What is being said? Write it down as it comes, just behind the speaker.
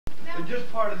And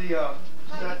just part of the set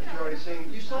that you already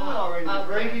seen. You saw it already. The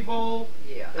gravy bowl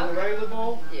and the regular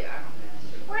bowl. Yeah.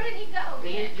 Where did he go?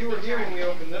 You were here when we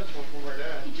opened this one from our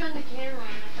dad. He turned the camera on.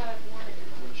 I thought I wanted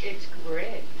it. It's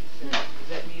red. Does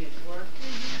that mean it's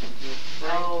working?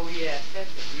 Oh, yes.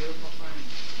 That's a beautiful frame.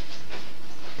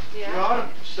 Yeah. We ought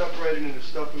to separate it into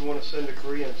stuff we want to send to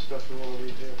Korea and stuff we want to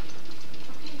leave here.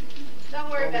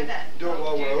 Don't worry about that. Do it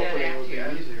while we're opening, it would be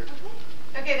easier.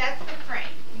 Okay, that's the frame.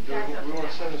 We want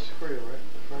to send this to Korea, right?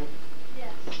 The frame?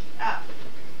 Yes. Oh.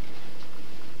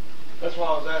 That's why I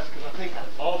was asking, because I think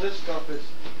all this stuff is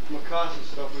Mikasa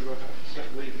stuff we're going to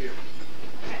have to leave here.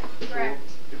 Okay, correct.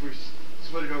 So if we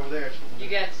split it over there. You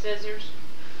got scissors?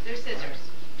 They're scissors.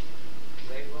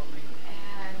 They will be.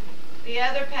 And the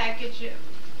other package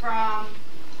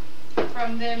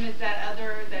from them is that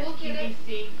other, that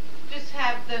QVC. Just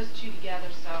have those two together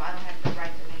so I don't have to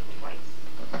write the name twice.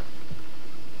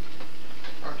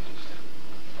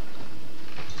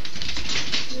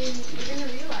 You're going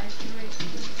to realize.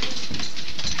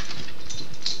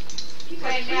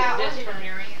 Okay, now,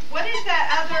 what is that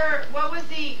other, what was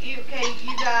the, you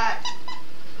got,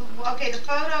 okay, the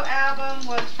photo album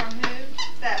was from who?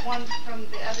 That one from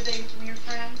the other day from your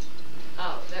friend?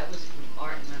 Oh, that was from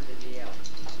Art and Linda DL.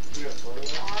 You got photo?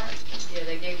 Art? Yeah,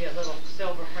 they gave you a little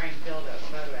silver frame photo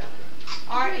album.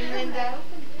 Art and Linda?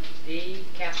 D,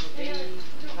 capital D,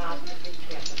 apostrophe,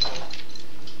 capital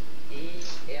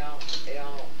E-L-L-I-E.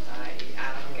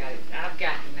 I've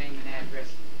got the name and address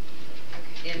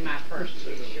in my purse to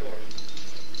be sure.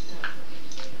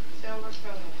 Silver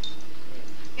photo.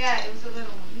 Yeah, it was a little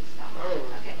one. He saw it.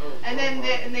 Okay. And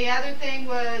then the other thing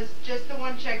was just the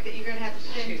one check that you're going to have to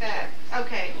send back.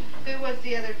 Okay. Who was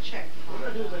the other check? What did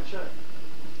I do with that check?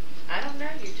 I don't know.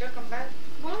 You took them back.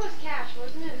 One was cash,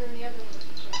 wasn't it? And then the other one was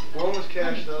the check. One was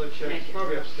cash, the other check. It's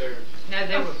probably upstairs. No,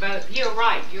 they were both. You're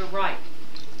right. You're right.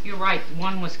 You're right.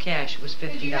 One was cash. It was $50.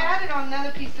 Because you had it on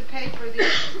another piece of paper the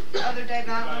other day,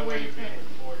 but I don't know where you put it.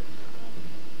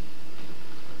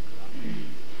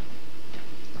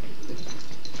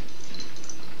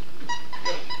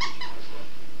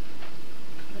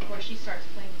 Of course, she starts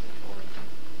playing with the board.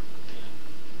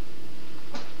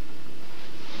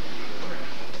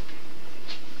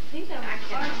 I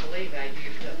cannot believe I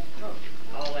used up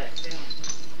all that film.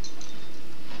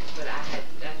 But I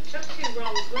took 2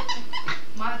 rolls with me.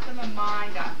 Some of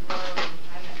mine got blurry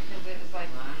because it was like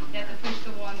you had to push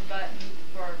the one button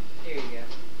for Here you go.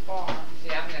 bar.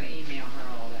 See, I'm going to email her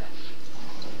all that.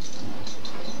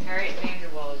 Harriet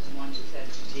Vanderwall is the one that said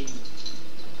D.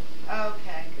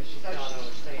 Okay. Because she thought I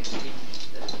was saying D.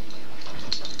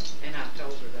 And I've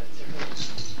told her that's her.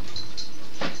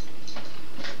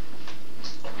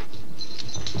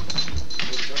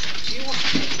 You want to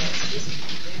take that? This is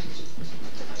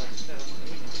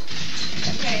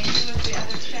Okay, who was the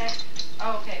other check?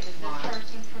 Oh, okay, it was this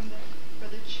person for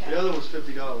the check. The other was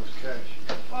 $50 cash.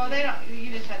 Well, they don't.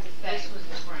 You just have to say. This was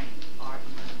the frame. Art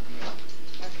and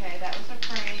Okay, that was a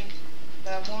frame.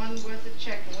 The one was the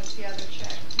check, and what's the other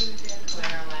check? Who was the other check?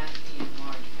 Claire Lasky and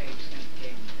Marge Page sent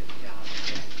gave me $50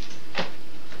 check.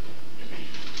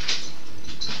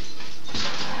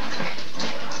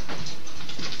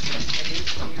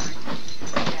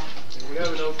 Yeah. And we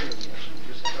haven't opened it yet.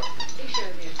 Just a couple. He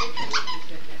showed me a picture of she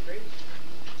sent that previously.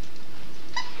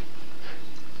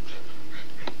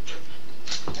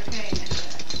 Okay, and this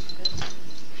is,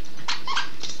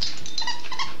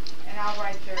 and I'll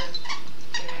write their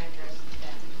address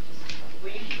down.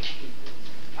 Well, you can just keep it.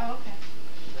 Oh, okay.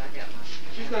 'Cause I got my.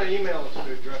 She's going to email us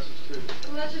the addresses too.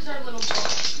 Well, that's just our little book.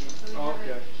 So we Oh, have it.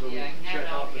 okay. So Yeah, I can have check it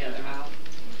all off the together. address.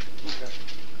 Okay.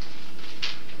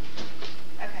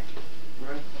 Okay.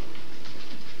 Ready?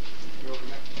 You open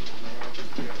it?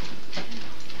 Yeah.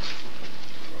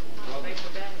 I'll pay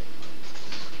for that.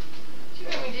 Too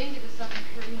bad we didn't get this stuff in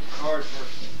Korean. Card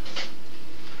first.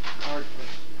 Card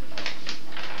first.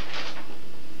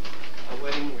 A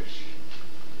wedding wish.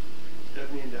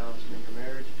 Stephanie and Dallas, may your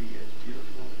marriage be as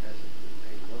beautiful as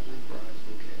a lovely bride's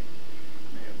bouquet.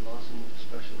 May it blossom with the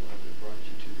special love that brought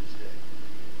you to this day.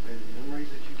 May the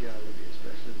memories that you gather be as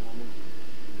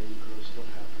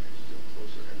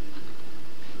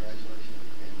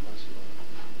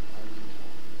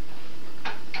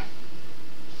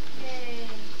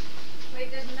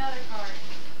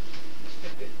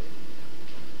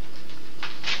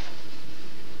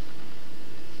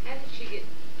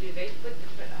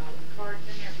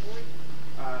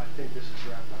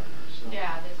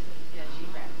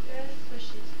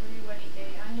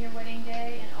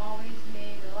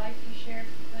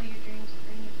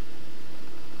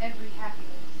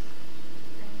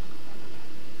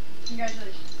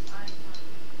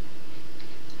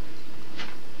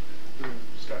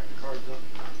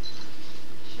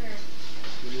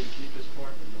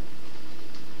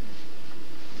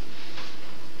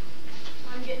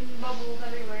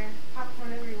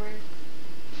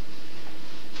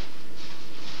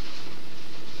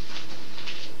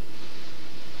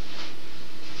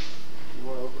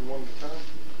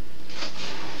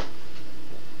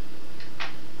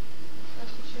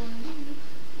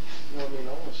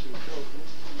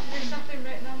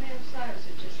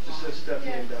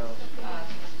Stephanie and Dallas.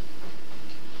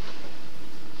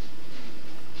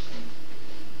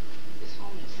 This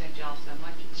home has sent y'all so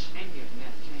much, and you've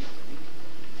got to change it.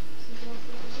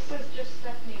 This says just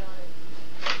Stephanie on it.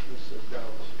 This is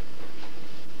Dallas.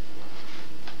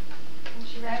 And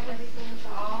she That wrapped was everything in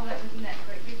all that was in that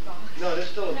great big box. No, there's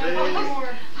still a big. I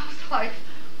was like,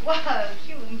 whoa,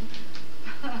 she was,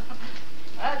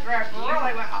 that's wrapped really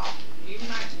well. You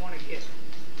might want to get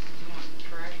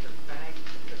trash or bag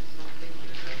or something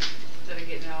instead of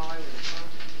getting it all over the car.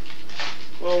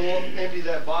 Well, we'll empty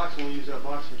that box and we'll use that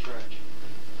box for trash.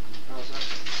 How's that?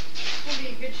 That'd be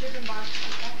a good shipping box to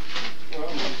put that. Well,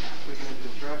 we can empty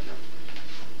the trash out.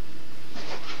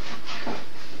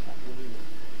 We'll do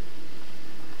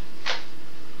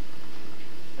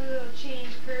that. A little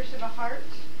change purse of a heart.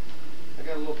 I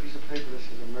got a little piece of paper that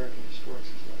says American Historic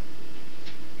Society.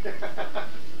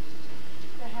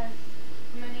 That has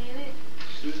money in it.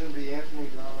 Susan B. Anthony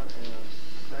dollar and a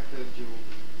Sacagawea.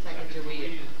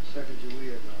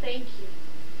 Sacagawea dollar. Thank you.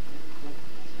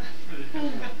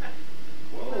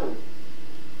 Whoa. $20.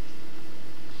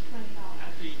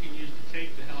 Actually, you can use the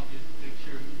tape to help you make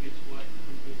sure who gets what and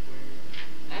who goes where.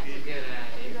 That's a good You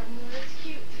idea. got more. It's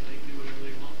cute. And they can do whatever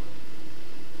they want with it.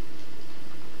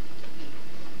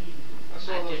 I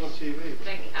saw I those on just TV.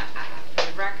 think, for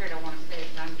the record, I want to say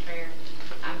it's unfair.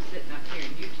 I'm sitting up here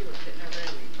and you two are sitting over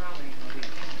there. You probably ain't gonna be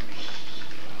telling me.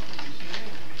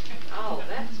 Oh,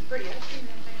 that's pretty. I've seen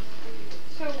that thing on TV.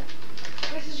 So,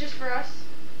 this is just for us.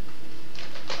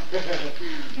 It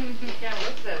kind of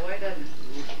looks that way, doesn't it?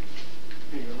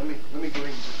 Here you go, let me go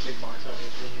ahead and put the big box out here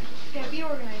for you. Yeah, be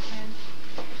organized, man.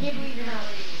 Can't believe you're not.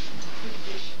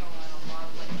 Traditional and a lot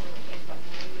of like little things like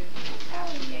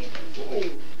alligators, Whoa.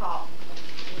 salt,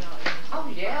 you know. Oh,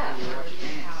 yeah. And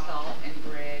salt and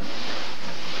bread. I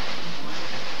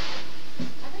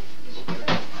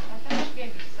think she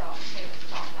gave me salt, gave us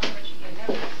salt. I don't know what she gave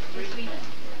us. Sweet.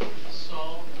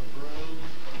 Salt, a broom.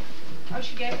 Oh,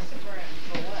 she gave us a broom.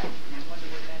 For what? I wonder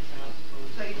what that's about.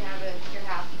 So you have it, your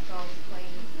house is always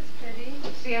clean. This is pretty.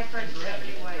 See, I've heard so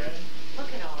many ways. Look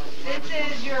at all this.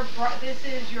 This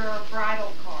is your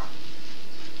bridal car.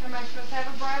 Am I supposed to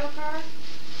have a bridal car?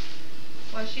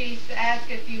 Well, she asked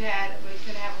if you was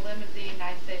going to have a limousine, and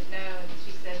I said no, and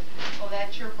she said, well,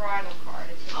 that's your bridal card.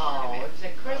 It's an Oh, ornament. it's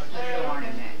a Christmas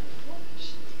ornament.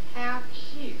 How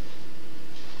cute.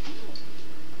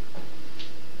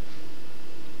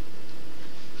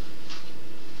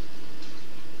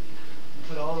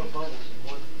 Put all the bubbles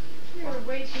in one. You're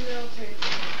way too military.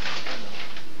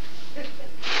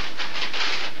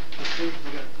 Let's see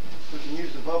if we can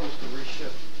use the bubbles to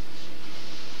reship.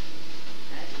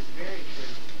 That is very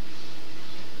true.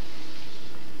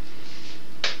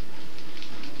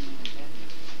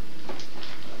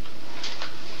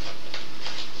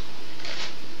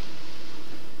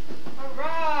 All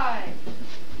right.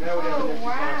 Now we have an empty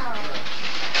wow. box of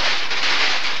trash.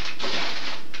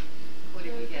 What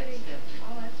have you got, Pretty. Steph?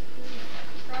 Oh, that's pretty.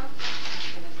 Cross.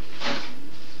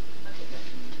 Look at that.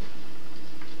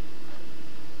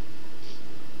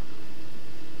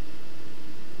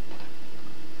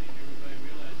 I think everybody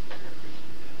realizes you're a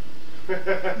Christian town.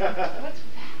 What's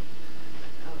that?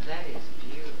 Oh, that is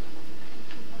beautiful.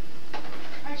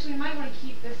 Actually, you might want to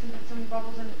keep this and put some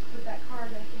bubbles in it to put that car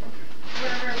back in.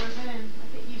 Wherever it was in. I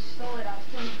think you stole it. I was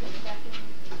trying to put it back in.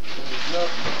 No,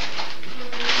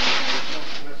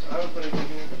 I don't put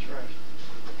anything in the trash.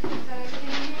 Is that everything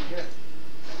in here?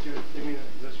 Yeah. Do it. I mean,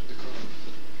 that's what the car.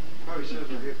 Probably says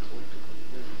we're here collectible.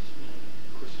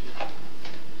 Of course, yeah.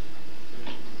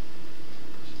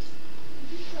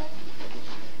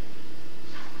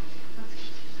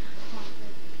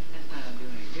 That's not gonna do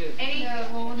any good. Any No.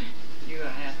 good one? You're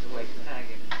gonna have to wait till I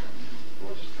get something.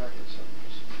 We'll just pack it somewhere.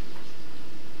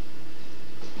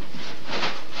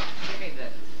 Give me the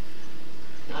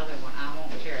other one. I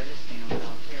won't tear this down, but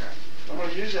I'll tear it. I'm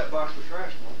gonna use that box for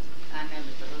trash, Mom. I know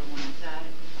there's a little one inside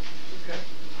it. Okay.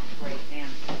 I'll break it down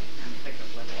and pick up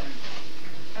what's in it.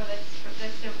 Oh, that's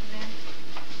still from them?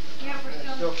 Yeah, we're Yeah,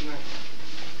 still. still from there.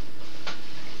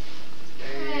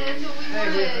 Yeah, that's what we Hey,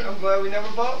 wanted. I'm glad we never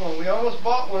bought one. We almost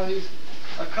bought one of these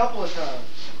a couple of times.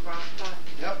 Crock pot.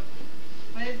 Yep.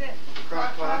 What is it?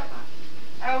 Crock pot.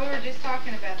 Oh, we were just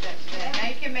talking about that today. Now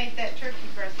you can make that turkey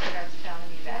breast that I was telling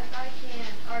you Yes, about. I can.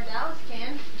 Or Dallas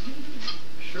can.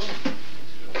 Sure.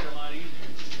 It's a lot easier.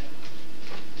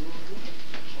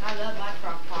 I love my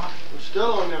crock pot. We're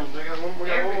still on them. We got one more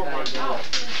Everybody box. does. I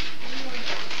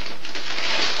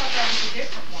thought that was a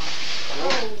different one.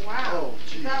 Oh, wow. Oh,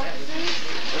 Is geez. that what this is?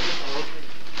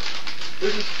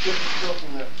 This is still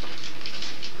from there.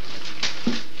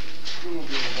 We won't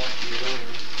be able to watch it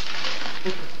later.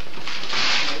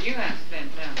 Well, you have to spend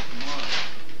time tomorrow.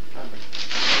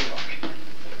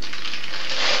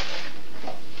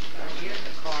 Here's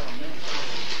the card on this.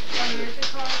 Oh, here's the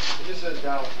card. It just says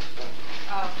Dallas and stuff.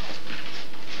 Oh, okay.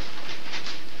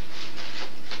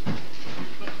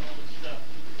 Put all this stuff.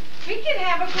 We can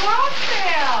have a garage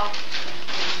sale.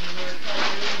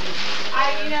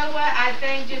 You know what, I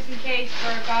think just in case,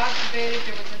 for God forbid, if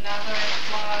there was another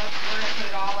flood, we're gonna put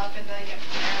it all up in the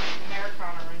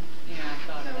Americana room. Yeah, I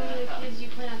thought So of one of that. the kids you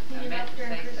plan on I cleaning meant up to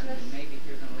during say Christmas? something, maybe if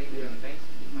you're gonna leave it in the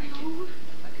basement, you might get,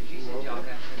 like, 'cause you said No. y'all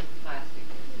got the plastic.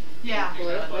 Yeah.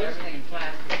 Well, everything in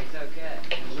plastic is okay.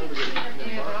 Remember to get in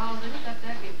the Yeah, but box. all this stuff,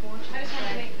 that'd be a fortune. I just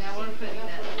had to make Now we're putting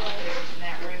that upstairs in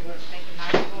that room, we're just making a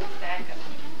nice little stack of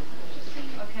them.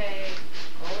 Okay,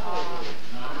 We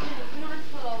don't have to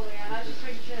put it all the way out. I was just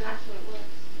making sure that's what it was.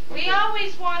 we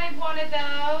always wanted one of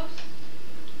those.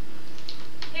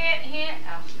 Hint, hint,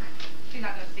 oh, she's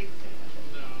not gonna see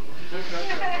this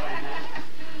anyway.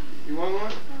 You want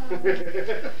one?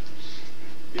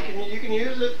 You can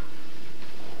use it.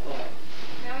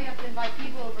 Now we have to invite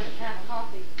people over to have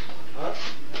coffee. Huh?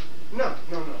 No.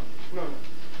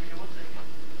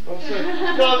 Don't say.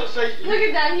 No, say. Look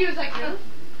at that. He was like, huh?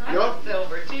 I'm Yup. a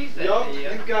silver, she said Yup, to you.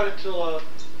 you've got it till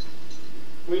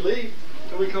we leave,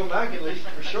 till we come back at least,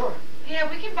 for sure. Yeah,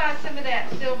 we can buy some of that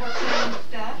silver clean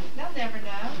stuff, they'll never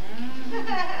know.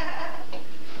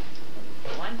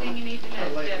 One thing you need to know,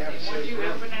 Like Stephanie, have once you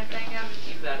safe open that thing up,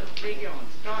 you gotta dig on,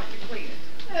 start to clean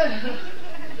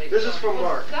it. This is from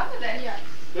Mark. Some of that, Yes.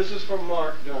 This is from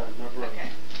Mark Dunn, my brother. okay,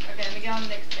 let me go on the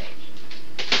next page.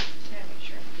 Yeah, make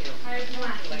sure. Hires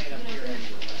one. Lay it up here anyway.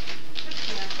 Make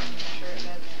sure it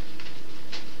does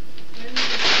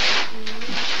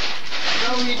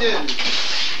No, he didn't.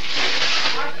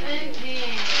 Art and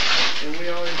pen. And we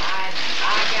always, I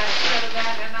got a set of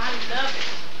that and I love it.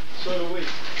 so do we.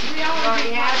 We always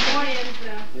Already have have one in,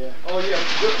 so. Yeah. Oh yeah.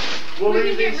 We'll We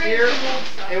leave can get these rid here, of the old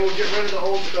stuff. and we'll get rid of the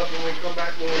old stuff when we come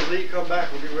back. When we come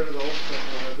back, we'll get rid of the old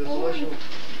stuff. This Well, when we election.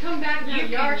 come back and You have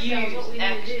yard can sales, what use we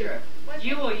need to do. extra.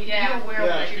 You'll wear Yeah.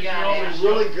 what you Because got you're always- extra.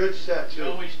 Really good set You too.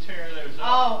 always tear those Oh,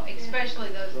 off. especially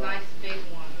those Right. nice big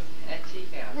ones. At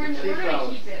Cheap House. We're Cheap gonna House.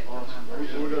 keep it. Awesome.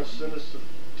 We're gonna send this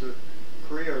to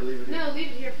Korea or leave it here. No, leave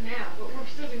it here for now, but we're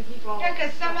still gonna keep all. Yeah,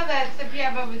 'cause some of that stuff you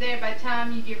have over there, by the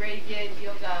time you get ready to get it,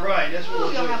 you'll go. Right, that's what Ooh,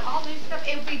 we'll you'll do. have all new stuff.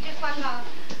 It'll be just like a,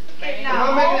 getting a Am I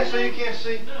whole making it so new, you can't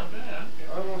see? No, bad.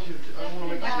 I want you. I want to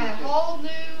make like a it. whole new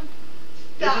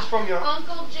This stuff. is from your.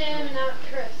 Uncle Jim and Aunt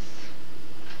Chris.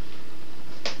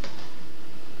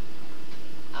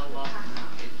 I love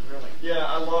it. It's really. Yeah,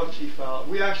 I love Chief Fowler.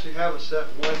 We actually have a set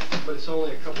one, but it's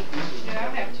only a couple pieces. Yeah,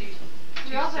 I have two.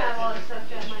 We also have all the stuff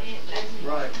that my aunt Jessie.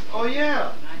 Right. Oh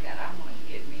yeah. I want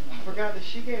to get me one. I forgot that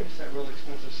she gave us that real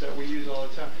expensive set we use all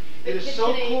the time. The It is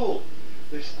so KitchenAid. cool.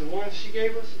 The one she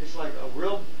gave us, it's like a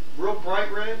real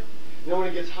bright red. And then when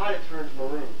it gets hot, it turns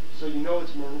maroon. So you know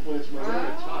it's maroon when it's maroon.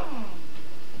 It's hot. Oh.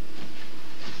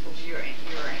 Your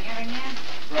aunt again?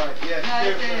 Right. Yeah. No,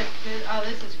 She gave us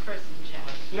this is Chris and Jim.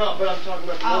 that. No, but I'm talking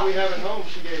about the one we have at home.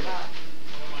 She gave us.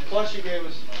 Plus she gave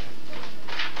us.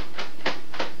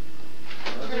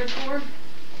 For 4,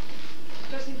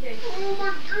 just in case. Oh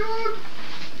my God!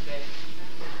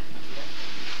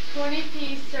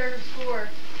 20-piece serves 4.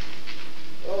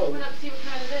 Oh. Open up, see what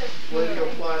kind it is. Palladial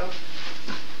platter.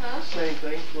 Huh? Same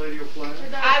thing. Palladial platter. Or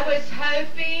that- I was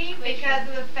hoping, because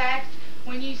of the fact,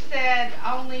 when you said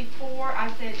only 4,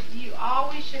 I said, you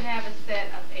always should have a set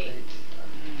of 8.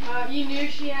 You knew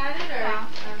she had it, or? Yeah.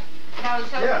 And I was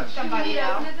hoping Yeah. somebody Did we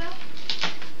else. open it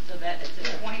though? So that it's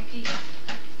a 20-piece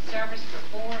service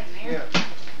for 4 in there? Yeah.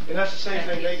 And that's the same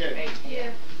thing they gave. us. Yeah.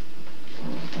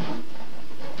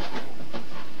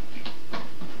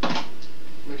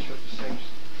 Make sure it's the same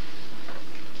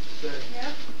set.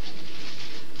 Yep.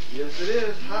 Yes, it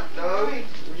is. Hot dog.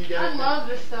 You got I it. love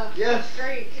this stuff. Yes. It's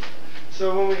great.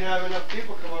 So when we have enough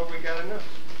people come over, we got enough.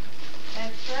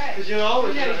 That's right. Because you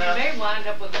always You know, gonna you may have. wind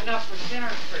up with enough for dinner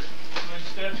for. When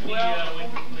Stephanie,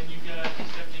 when you guys,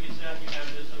 Stephanie gets out, you have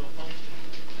this little function.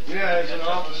 Yeah, as an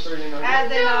officer, you know.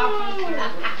 As an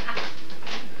officer.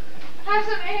 Have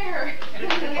some air.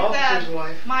 Officer's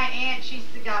wife. My aunt, she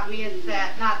got me a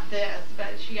set, not this, but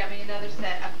she got me another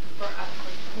set up for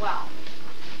 12.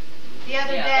 The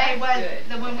other Yeah, day that's was good.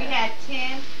 the when we had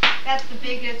 10. That's the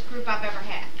biggest group I've ever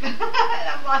had. And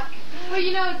I'm like, Well,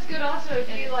 you know, it's good also if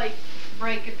you like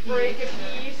break a piece. break a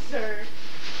piece or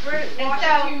And wash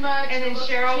so, it too much. and or then look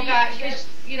Cheryl cheap, got, chips.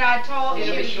 you know, I told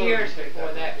It'll you, be sure years to take before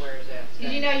that that wears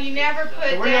out. you know, you never put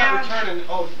So we're not down. returning.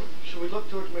 Oh, should we look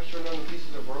to it to make sure none of the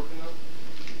pieces are broken up?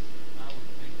 I would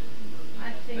think that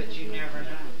I think But it's you good. never know.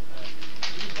 you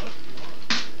would. You both if you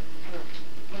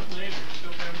want. Look later,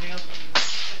 still have everything else.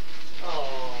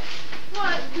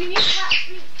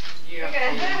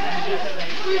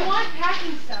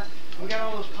 got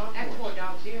all those popcorns? That's poor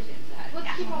dog's ears inside.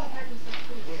 Let's keep all the packing stuff,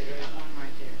 Where, please. there's one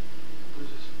right there. Who's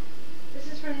this?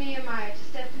 This is from Nehemiah to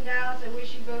Steph and Dallas. I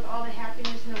wish you both all the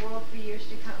happiness in the world for years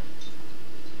to come.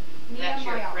 That's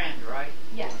your Nehemiah. friend, right?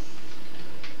 Yes.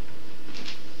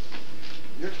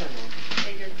 Your turn, on.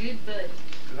 They're your good buds.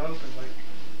 Cause I opened like.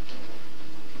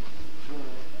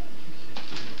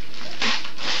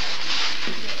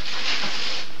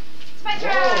 Spice Whoa.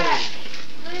 Rack!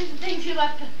 What is the things you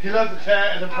left? He left the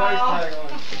tag, the price Oh. tag on.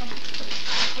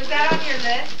 Was that on your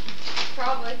list?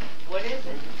 Probably. What is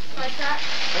it? Spice Rack?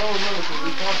 I don't remember because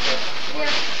we talked about it.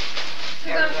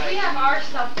 Yeah. Because we have our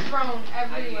stuff thrown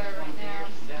everywhere right now.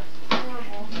 It's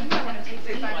horrible. You might want to take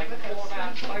this back with us.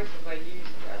 places I use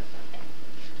the rest of it.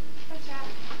 Spice Rack.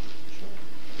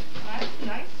 That's a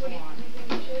nice What do you one. think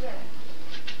we should or?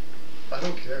 I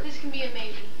don't care. This can be a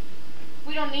maybe.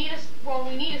 We don't need well,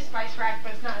 we need a spice rack,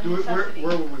 but it's not a Do it, necessity.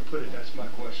 where would we put it? That's my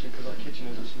question, because our kitchen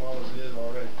is as small as it is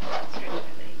already.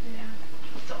 Yeah.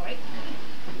 Sorry.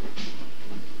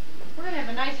 We're gonna have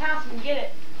a nice house when we get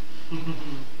it.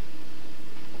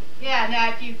 Yeah, now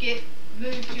if you get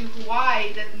moved to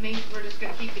Hawaii, that means we're just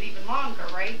gonna keep it even longer,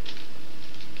 right?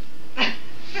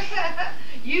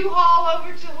 You haul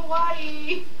over to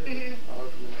Hawaii. I'll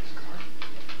open the next card.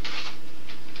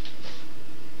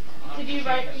 Did you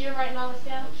write? You're writing all this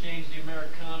down. I'll change the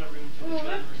Americana room to the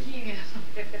gun room.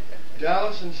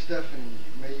 Dallas and Stephanie,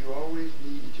 may you always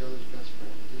be each other's best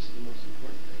friend. This is the most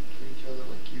important thing. Treat each other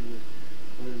like you would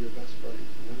one of your best buddies.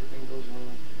 When everything goes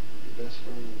wrong, your best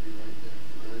friend will be right there.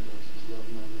 Congratulations, love,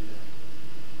 mom and dad.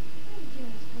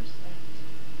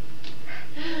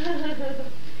 You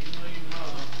know your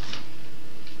mom.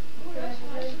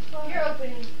 You're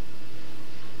opening.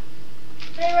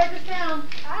 Hey, write this down.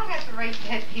 I have to write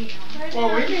that down. Write it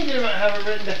Well, we down. can have it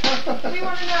written down. We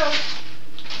want to know.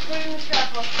 Put it in the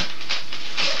scrapbook.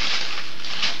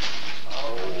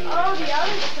 Oh, the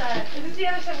other set. Is this the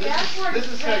other set we asked for? This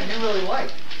is set you really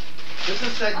like. This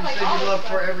is set I you like said all you this love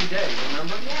stuff. for every day,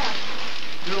 remember? Yeah.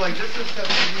 You're like, this is stuff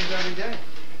you use every day.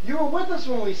 You were with us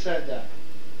when we said that.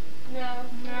 No.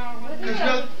 What is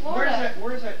Because that?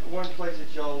 where's that one place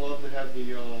that y'all love that have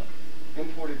the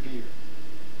imported beer?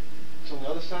 It's on the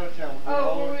other side of town.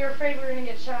 Oh, when we were afraid we were gonna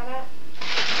get shot at.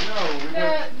 No, we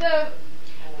went. The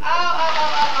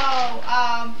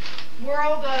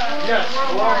World, Yes,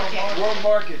 World Market. World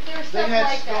Market. There's They stuff had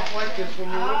like stuff that, like yeah. this when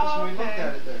we were with us when we looked Okay.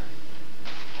 at it there.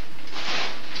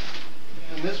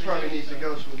 And this probably needs to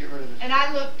go, so we'll get rid of this. And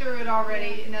I looked through it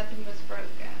already, and nothing was broken.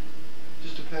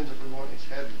 Just depends if we want it's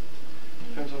heavy.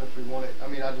 Depends on if we want it. I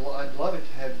mean, I'd love it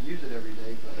to have use it every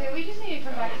day, but. Okay, we just need to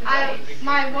come back to I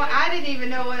that. didn't even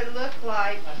know what it looked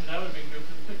like. I said that would have been good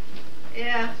for the picture.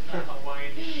 Yeah. It's not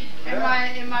Hawaiian.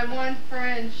 And my one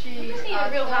friend, We she just need a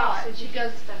real saw house. it, and she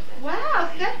goes, stuff in. "Wow,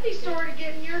 Stephanie's sort of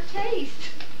getting your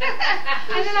taste." Who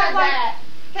And then said I'm like, that?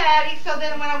 Patty. So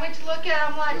then when I went to look at it,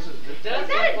 I'm like, This is "Is good.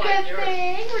 that a look like good yours.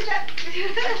 thing?" Or that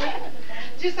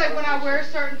just like when I wear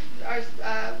certain,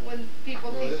 when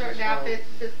people No, see this certain is fine. outfits,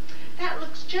 it's just, that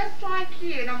looks just like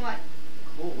you, and I'm like,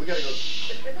 Cool. We gotta go.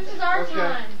 This is our Okay.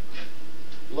 time.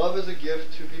 Love is a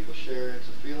gift two people share. It's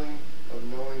a feeling of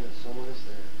knowing that someone is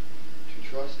there, to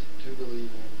trust, to believe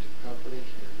in, to comfort and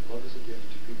care. Love is a gift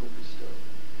two people bestow.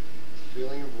 It's a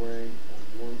feeling of wearing a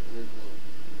warm inner glow.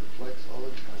 It reflects all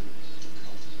the kindness and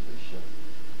constantly show.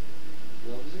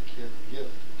 Love is a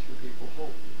gift two people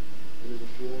hold. It is a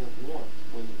feeling of warmth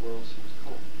when the world seems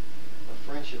cold. A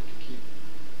friendship to keep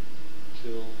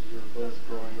till you're both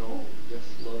growing old. Yes,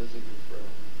 love is a gift forever.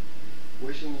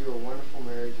 Wishing you a wonderful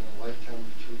marriage and a lifetime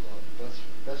of true love.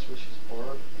 Best wishes,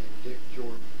 Barb and Dick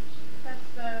Jordan. That's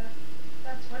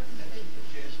what's his face.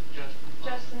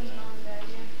 Justin's mom and dad,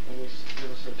 yeah. And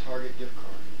give us a Target gift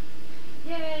card.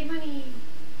 Yay, money.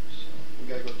 So we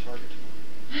gotta go to Target tomorrow.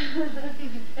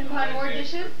 And buy more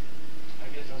dishes? I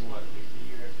guess that's what, at least a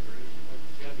year expiration.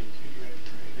 It's gotta be a 2-year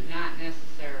expiration. Not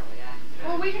necessarily.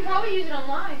 Well, we can probably use it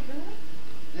online, couldn't we?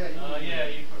 Yeah,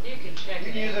 You You can check You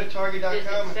it can use out. it at Target.com.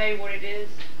 Does it say what it is?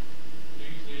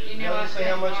 usually You No, know, I it say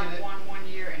how spent much Mark it is. one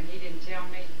year and he didn't tell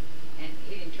me, and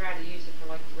he didn't try to use it for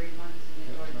like 3 months, and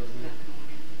Yeah, it was no, nothing on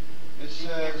it. It He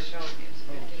never says, told me it was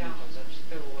 $50. I just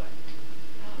threw it away.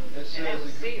 it And that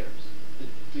was says Sears.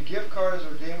 the gift card is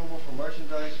redeemable for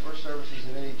merchandise or services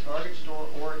in any Target store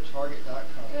or at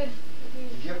Target.com. Good.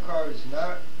 The gift card is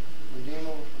not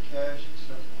redeemable for cash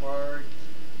except acquired.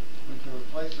 We can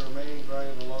replace the remaining value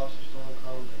of the lost or stolen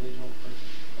card with the original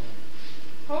purchase.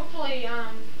 Hopefully,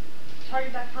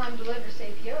 Target.com delivers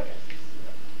same PO address.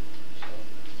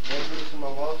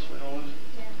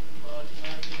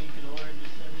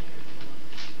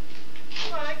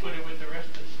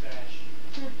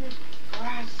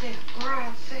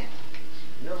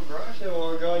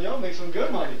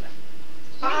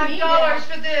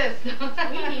 for this. We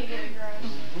need to get a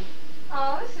garage.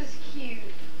 Oh, this is cute.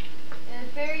 And a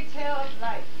fairy tale of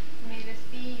life. May this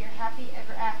be your happy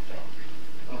ever after.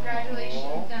 Congratulations,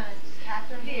 Aww. done.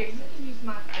 Catherine Here, you Hansen. can use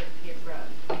my foot here,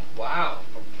 bro. Wow,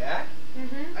 from Cat?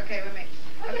 Mm-hmm. Okay, wait a minute.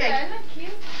 Look Okay. at that, isn't that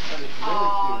cute? That is really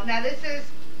Oh, cute. now this is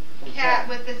From Cat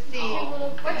with a C.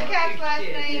 Oh. What's Cat's last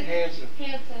name? Hanson.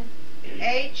 Hansen.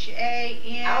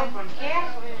 H-A-N. Oh, from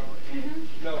Cat?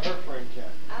 Mm-hmm. No, her friend Cat.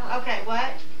 Oh. Okay,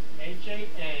 what? Hanson.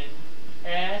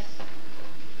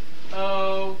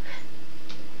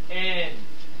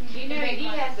 You know, he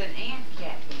has an aunt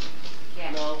cat.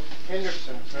 Cat. No,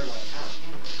 Henderson is her last Oh,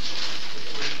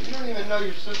 name. You don't even know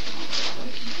your sister.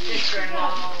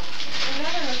 sister-in-law.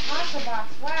 Another Natasha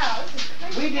box. Wow, this is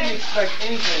crazy. We didn't expect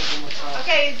anything from the house.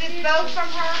 Okay, is this both from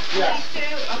her? Yeah. These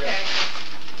two? Okay.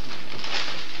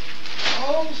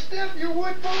 Oh, Steph, your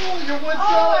wood bowl, your wood Oh,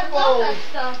 I salad love bowl. that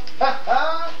stuff. Ha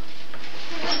ha!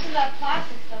 Listen to that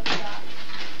plastic stuff we got.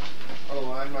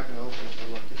 Oh, I'm not going to open it, but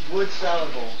look. It's wood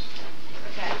salad bowls.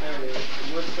 Okay. There it is.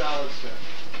 The wood salad set.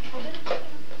 Hold it.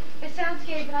 It sounds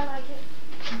gay, but I like it.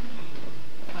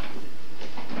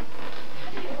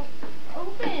 How do you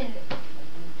open?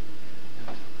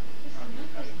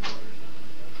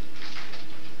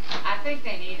 I think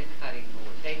they need a cutting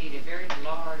board. They need a very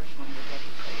large one with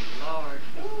a large.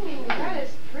 Ooh, that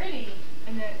is pretty.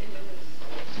 And then it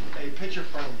is A picture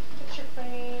frame. picture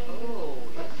frame. Oh,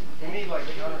 We need like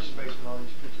counter space with all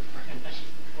these picture frames.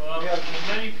 Well, Yeah. as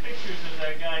many pictures as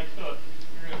that guy took,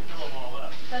 you're gonna fill them all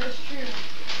up. That is true.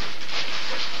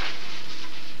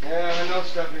 Yeah, I know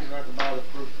Stephanie's going to have to buy the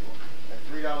fruit for. At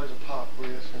 $3 a pop, boy,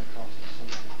 that's going to cost us some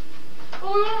money.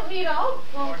 Well, we won't need all.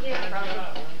 Well, yeah, Part-time probably.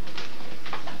 job,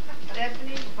 huh?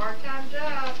 Stephanie, part-time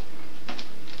job.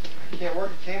 You can't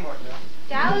work at Kmart now.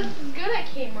 Dallas is good at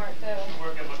Kmart, though. You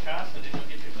work at Mikasa, then you'll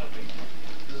get your something.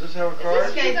 Does this have a Is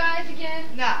card? this you guys again?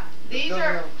 No, It these doesn't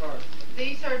are have a card.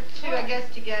 two, I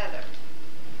guess, together.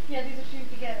 Yeah, these are two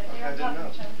together. Okay, They're I on didn't top know.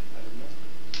 of each other. I didn't know.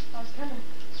 I was kind of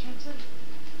trying to.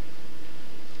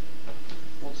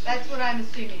 We'll see. That's what I'm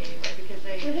assuming anyway, because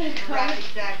they write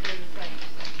exactly the same.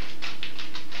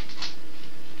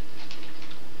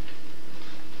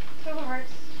 Silver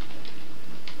hearts.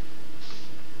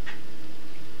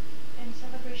 In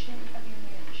celebration of your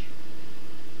marriage.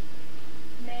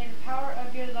 May the power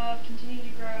of your love continue to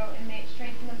grow and may it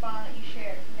strengthen the bond that you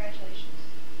share. Congratulations.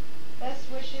 Best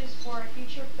wishes for a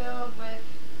future filled with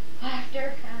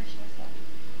laughter,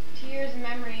 tears and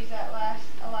memories that last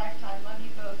a lifetime. Love you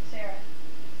both, Sarah.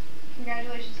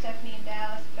 Congratulations, Stephanie and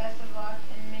Dallas. Best of luck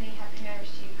and many happy memories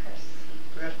to you, Chris.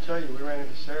 We have to tell you, we ran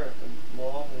into Sarah at the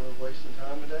mall when we were wasting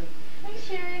time today. Are you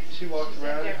serious? She walked She sat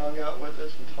around and there. hung out with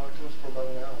us and talked to us for about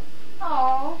an hour.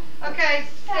 Aww. Okay,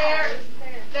 Sarah,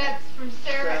 that's from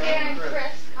Sarah Sarah and Chris.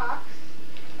 Chris Cox.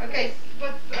 Okay,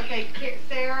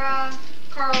 Sarah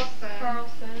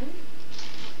Carlson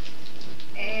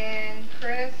and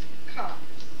Chris Cox.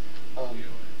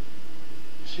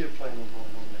 She had planned on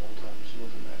going home the whole time. She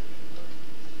wasn't mad at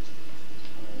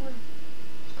anybody.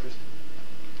 Christy.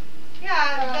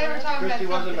 Yeah, they were talking Christy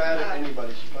about wasn't something. mad at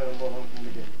anybody. She planned on going home from the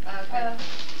beginning. Okay.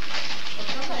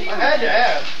 She I had to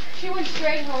ask. She went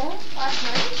straight home last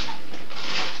night.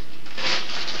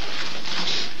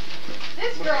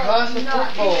 This girl Mikasa is You nuts. know,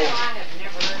 football. I have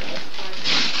never heard of this place.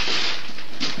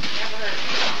 Never heard of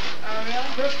Oh, really?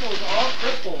 Crystal's all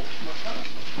crystal.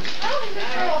 How is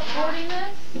this girl affording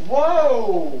this?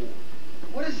 Whoa!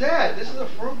 What is that? This is a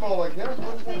fruit bowl like this.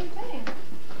 What's Same that? thing.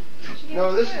 She gave No,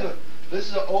 us this two.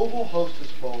 is an oval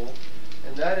hostess bowl,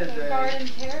 and that is The a garden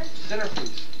terrace.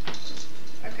 centerpiece.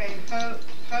 Okay,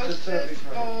 Hostess centerpiece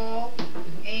right Bowl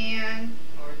and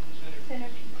Garden center.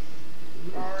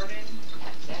 Centerpiece. Garden.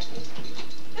 that.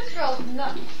 This girl's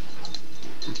nuts.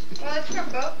 Well, it's from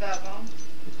both of them.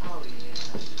 Oh,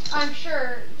 yeah. I'm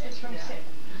sure it's from Yeah.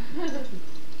 Sarah.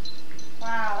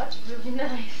 Wow, that's really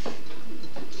nice.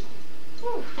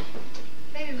 Whew.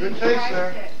 They didn't Good even taste price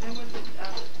there. it. There was a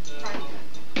price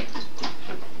it.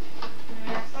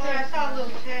 Oh, I saw a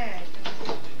little tag.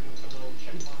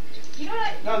 You know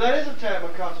what? No, that is a tag,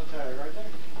 Mikasa tag, right there.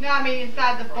 No, I mean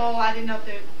inside the bowl. I didn't know if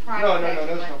the price No, tag there's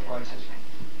no selected. prices.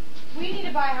 We need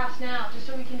to buy a house now just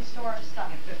so we can store our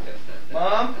stuff.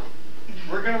 Mom,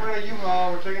 we're gonna rent a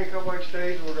U-Haul. We're taking a couple extra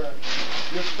days. We're gonna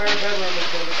your spare bedroom is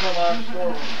gonna become our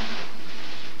storeroom.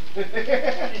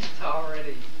 It's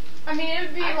already. I mean, it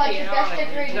would be I like the can't best already-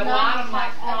 decorated The bottom of my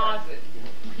house ever.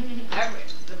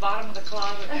 closet. The bottom of the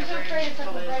closet. I'm so every afraid it's like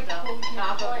full a of break stuff. cold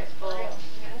Top of it's full.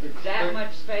 That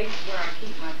much space where I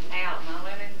keep my towel, my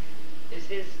linen is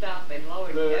his stuff, and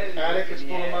Lord knows. The attic is what's in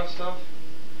full the of my attic. stuff.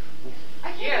 I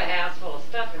You got a can't. house full of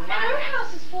stuff in my And our house.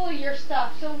 house is full of your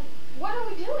stuff, so What are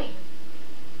we doing?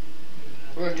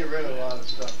 We're going to get rid of a lot of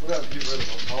stuff. We're going to get rid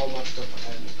of all my stuff I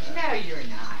had in the past. No, you're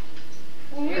not.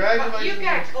 Congratulations. You've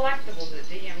got collectibles at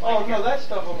DM. Oh, no, that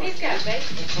stuff on my He's got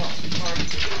baseball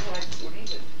cards that he collected when he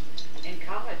was in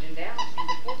college in Dallas.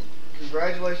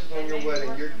 Congratulations on your wedding.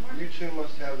 You two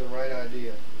must have the right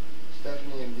idea,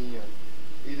 Stephanie and Dion.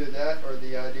 Either that or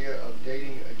the idea of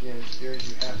dating again scares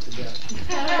you half to death.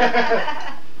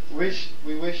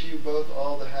 We wish you both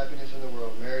all the happiness in the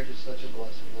world. Marriage is such a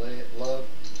blessing. Love,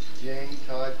 Jane,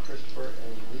 Todd, Christopher,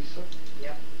 and Lisa.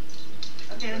 Yep.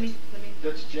 Okay, let me.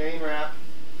 That's Jane Rapp.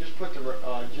 Just put the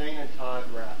Jane and Todd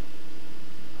Rapp.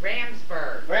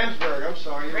 Ramsburg. Ramsburg, I'm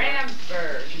sorry.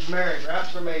 Ramsburg. She's married. Rapp's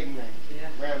her maiden name. Yeah.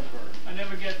 Ramsburg. I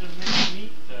never got to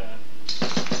meet Ken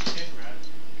Rapp.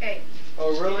 Okay.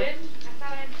 Oh, You really? didn't? I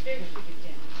thought I introduced you to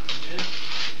Ken. You did?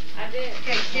 I did.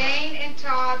 Okay, Jane and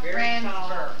Todd Very tall.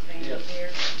 Ransburg. Thank you, Yes. dear.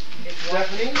 It's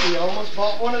Stephanie, we almost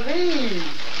bought one of these.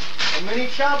 A mini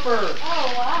chopper.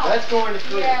 Oh, wow. That's going to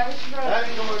cruise. Yeah, we should That's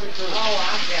probably. going to cruise. Oh,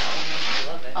 I've got one. I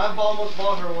love it. I've almost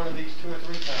bought her one of these 2 or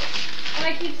 3 times And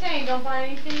I keep saying, don't buy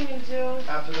anything until.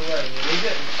 after the wedding, and we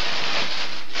didn't.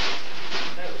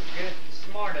 That was good.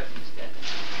 Smart of you, Stephanie.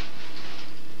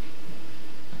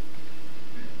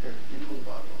 Here, you pull the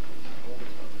bottle off. Hold it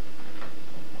up.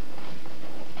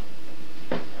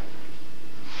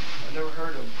 I never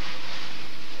heard of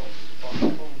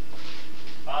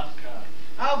Bosca.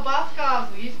 Oh,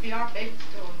 Boscov's used to be our favorite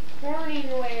store.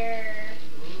 Corningware.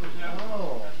 Ooh, is that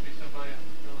Oh. Must be somebody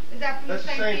else. Is that from That's the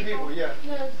the same same people, yeah.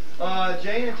 No,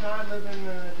 Jane and Todd live in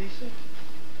D.C.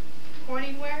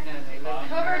 Corningware? No, they live in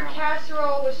covered Maryland.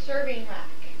 casserole with serving rack.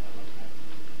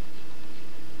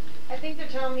 I think they're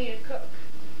telling me to cook.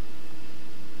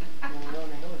 Well, we don't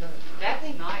even know that. That's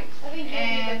nice. I think you need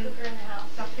And a cooker in the house.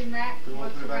 Something rack? We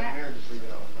want to What's put it the back in rack? there or just leave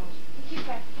it out? Keep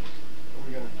that. Are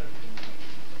we gonna?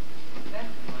 That's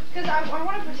nice. Because I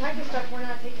want to protect the stuff we're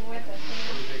not taking with us.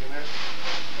 Are we taking that?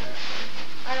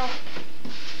 I don't.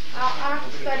 I'll have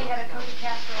to study how to cook a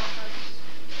casserole first.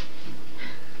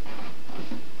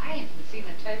 I haven't seen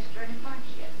a toaster in a bunch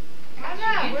yet. I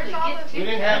know, where's all the... We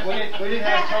didn't have toasters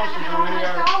on any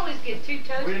of I our. always get 2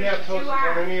 toasters. We didn't have in 2 toasters on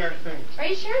hours. any of our things. Are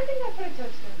you sure? I think I put a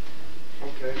toaster.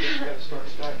 Okay, we gotta start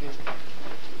stacking.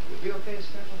 Would it be okay to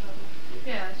stack on top of that?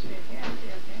 Yeah, that should be okay.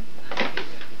 Okay.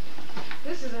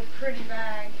 This is a pretty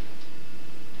bag.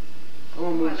 I'm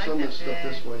gonna Ooh, I move like some of that this stuff bag.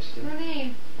 this way, Steve.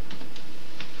 Honey.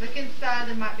 Look inside,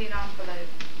 there might be an envelope.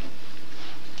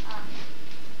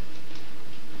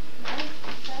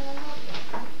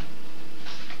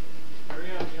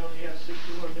 Hurry up, you only have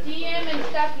 61 minutes. DM and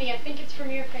Stephanie, I think it's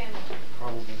from your family.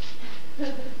 Probably.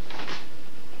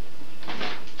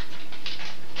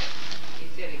 He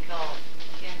said he called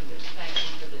Ken to thank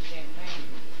him for the champagne.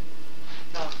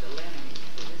 Talked to Lennon. He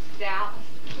said, "This is Dallas."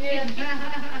 Yeah.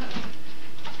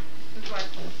 Looks like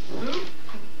soup.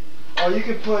 Oh, you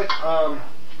could put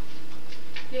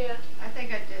Yeah. I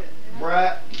think I did.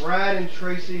 Brad and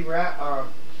Tracy Rapp.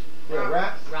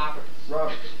 Raps. Roberts.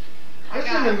 I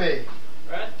Listen got to it. me.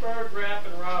 Rathburg, Rapp,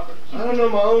 and Roberts. I don't know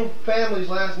my own family's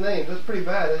last names. That's pretty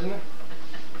bad, isn't it?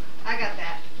 I got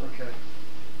that. Okay.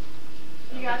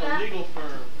 You got Like that? a legal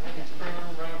firm.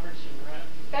 Firm, Roberts, and Rapp.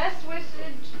 Best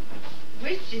wishes.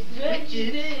 Witches.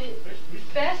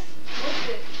 Best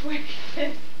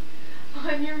wishes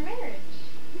on your marriage.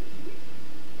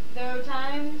 Though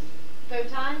time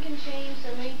can change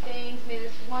so many things, may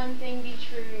this one thing be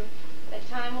true, that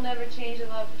time will never change the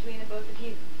love between the both of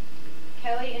you.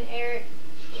 Kelly and Eric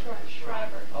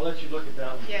Schreiber. I'll let you look at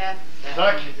that one. Yes. That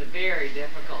Duck. one is very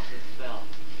difficult to spell.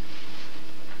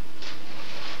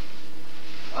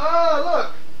 Oh,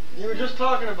 look. You were just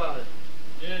talking about it.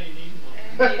 Yeah, you need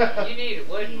one. You need a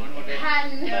wooden one with it.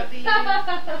 Hatton. How do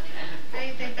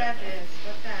you think that is?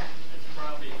 What's that? That's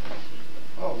probably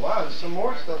Oh, wow. There's some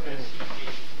more stuff in here.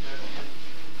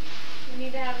 We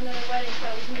need to have another wedding so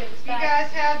we can get this You back.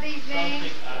 guys have these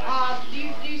names? Do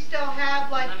you still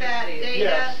have like Let me that see it. data?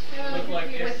 Yes. Look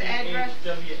like With the address?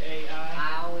 SCHWAI.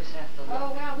 I always have to Oh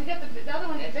look. wow, we got the other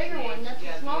one's the bigger one. That's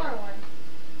the smaller one.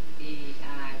 EICER.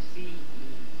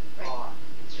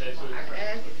 Okay, so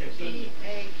S-C-H-W.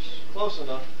 Close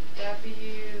enough.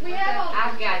 We have all-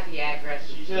 I've got the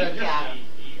addresses. Yeah, You just- got 'em.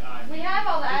 We have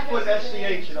all the Just put addresses. in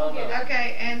SCH it. and all We'll get that. it.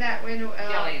 Okay, and that window.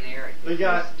 Kelly and Eric. They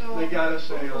got us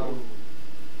a Okay,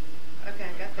 I got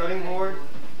that. cutting board, And a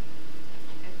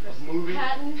Crystal. movie,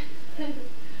 Patton.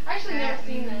 Actually, never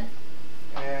seen that.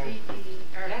 and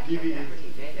That's DVD. pretty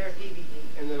big. They're DVD.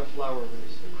 and then a flower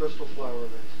vase, a crystal flower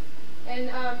vase.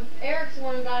 And Eric's the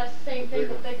one who got us the same thing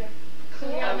but bigger. So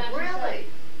we got a matching set. Really?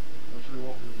 Which we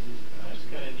won't be able to use. That's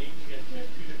kind of neat. You got two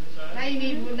different sizes. Now you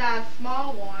need not a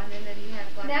small one, and then you have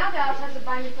like. Now Dallas has to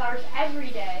buy me flowers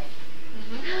every day.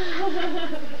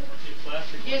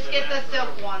 Plastic You ones just that get the last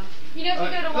silk forever. ones. You know, if you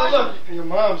go to look, Washington, your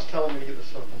mom's telling me to get the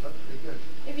silk ones. That's pretty good.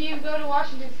 if you go to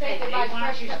Washington State, they buy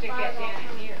Why fresh don't you cut stick flowers that all the down in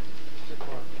time. here, Stick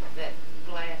one. that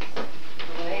glass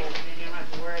vase, and then you don't have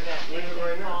to worry about Leave it anything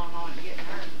right now. falling on it and getting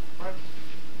hurt.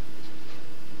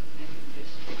 And you can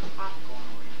just stick popcorn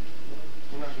around.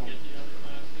 We're not Get going. the other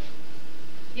glass in.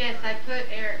 Yes, I put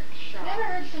Eric Shaw. Never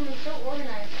heard someone so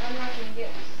organized unwrapping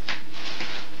gifts.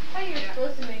 I thought you were Yeah.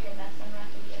 supposed to make a mess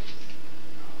unwrapping gifts.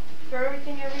 Throw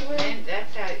everything everywhere. And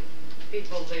that's how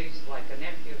people lose, like a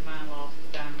nephew of mine lost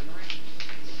a diamond ring.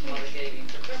 His mother gave him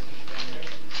for Christmas. And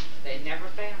they never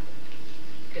found it.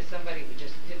 Because somebody would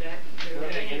just give it up and threw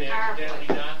it in And the accidentally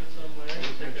fireplace. knock it somewhere, and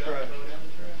In pick the it up, trash. throw it down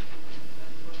the trash.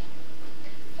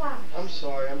 Flowers. I'm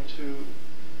sorry. I'm too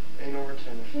anal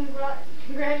retentive.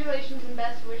 Congratulations and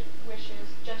best wishes,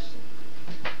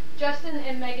 Justin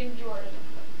and Megan Jordan.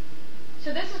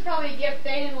 So this is probably a gift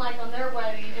they didn't like on their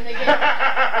wedding, and they gave.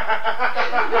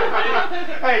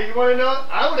 Hey, you want to know?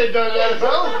 I would have done that if I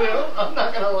was them. I'm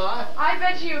not gonna lie. I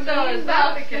bet you $1 So million is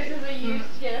that bucks the this case? is a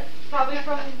used gift, probably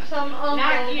from some uncle.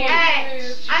 Not who yet. Hey,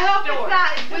 moved. I hope Store. it's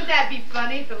not. Would that be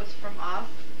funny if it was from us?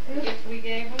 If we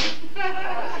gave them?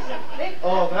 They-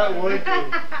 Oh, that would be.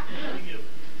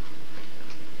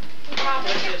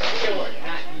 Probably just stored,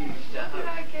 not used.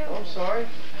 Oh, I'm sorry.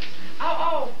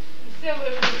 Oh, silver,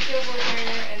 it was the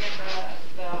silverware and then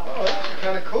the Oh, that's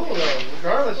kind of cool though.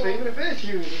 Regardless, even if it's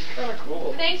used, it's kind of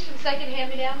cool. Thanks for the second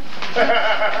hand-me-down.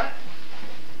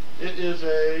 It is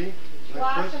a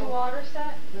Glass and crystal? water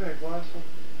set. Yeah, glass one.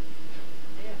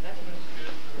 Yeah, that's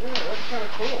Yeah, that's kind of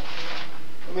cool.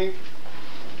 I mean,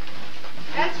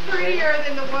 That's prettier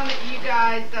than the one that you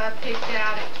guys picked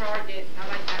out at Target. I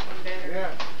like that one better.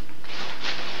 yeah.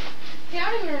 See, I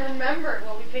don't even remember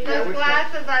what we picked Yeah, up. Those which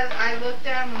glasses, I looked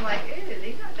at them and I'm like, ew,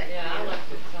 these not that Yeah, I cute.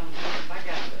 looked at some, I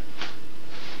got the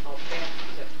old fancy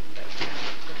stuff, that kind of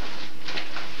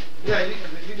Yeah,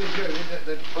 you did good. You did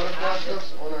the butterfly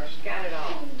stuff's on our. stuff. Got it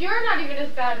all. You're not even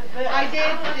as bad as this. I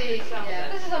did see, Some of yeah.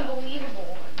 that This is stuff.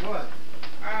 unbelievable. What?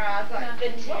 I was like, No.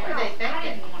 what were they I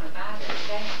thinking? didn't want to buy that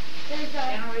thing. There's The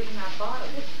only reason I bought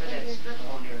it was for that strip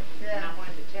on there. And I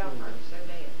wanted to tell her so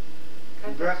bad.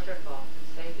 Cut that strip off,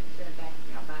 save it, send it back to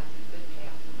me. I'll buy some good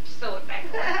cows and sew it back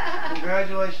on.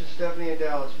 Congratulations, Stephanie and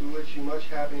Dallas. We wish you much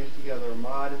happiness together,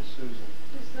 Ahmad and Susan.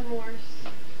 This is the Morse.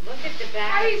 Look at the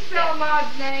back. How do you spell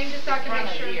Maud's name, just so I can Front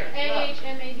make of sure? here.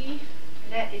 AHMAD.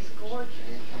 That is gorgeous.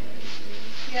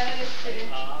 Yeah, that is pretty.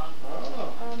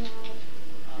 Oh. Um,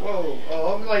 Whoa.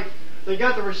 Oh, I'm like, they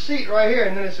got the receipt right here,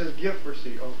 and then it says gift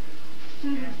receipt. Oh.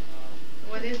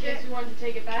 What is guess it? we wanted to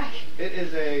take it back. It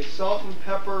is a salt and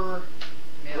pepper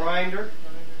Milk. grinder.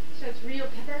 So it's real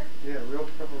pepper. Yeah, real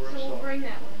pepper, real So we'll salt. bring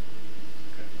that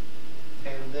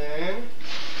one. And then,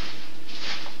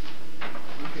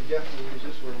 we could definitely use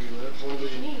this where we live. One of What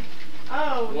do you the need?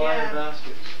 Oh, wire yeah.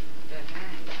 baskets. That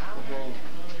hang.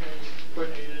 But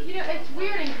You know, it's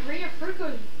weird in Korea, fruit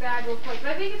goes bad real quick,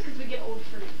 but I think it's because we get old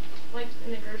fruit, like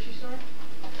in the grocery store.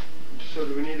 so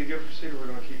do we need a gift receipt, or we're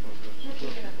gonna keep both of those? We're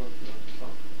keeping it.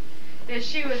 Yeah,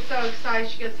 she was so excited.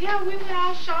 She goes, yeah, we went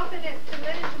all shopping at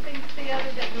Tremendous and things the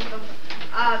other day.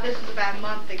 This was about a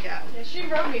month ago. Yeah, she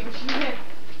wrote me when she went.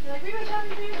 You're like, we were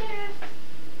talking to your dad.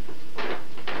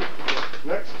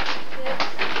 Next. Yep.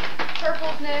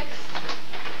 Purple's next.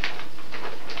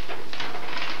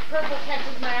 Purple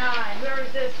catches my eye.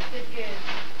 Whoever's this did good.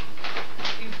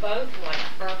 You both like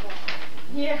purple.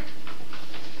 Yeah.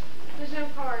 There's no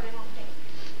card, I don't think.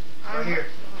 Right here.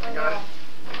 I got it.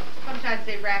 Sometimes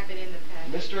they wrap it in the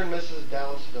package. Mr. and Mrs.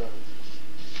 Dallas Dunn.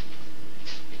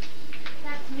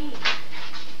 That's me.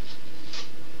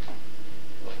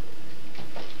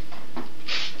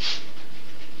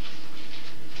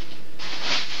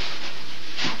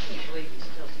 I can't believe you're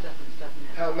still stuffing stuff in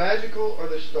that. How magical are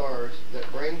the stars that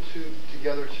bring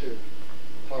together two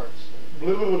hearts?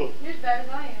 Blah, blah, blah. You're as bad as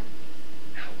I am.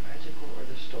 How magical are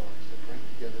the stars that bring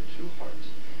together two hearts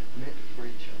meant for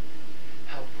each other?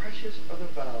 How precious are the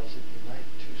vows that unite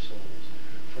two souls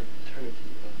for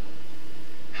eternity of love?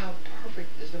 How perfect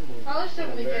is the moment Oh, there's so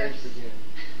when a many marriage gifts.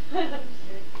 begins.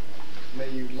 May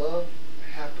you love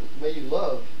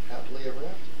happily ever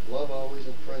after. Love always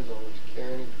and friends always.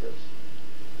 Karen and Chris.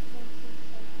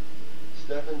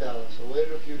 Steph and Dallas, I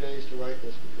waited a few days to write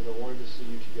this because I wanted to see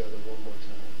you together one more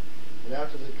time. And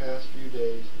after the past few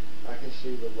days, I can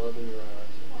see the love in your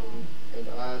eyes, and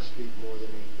eyes speak more than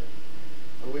anything.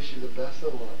 I wish you the best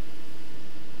of luck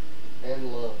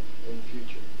and love in the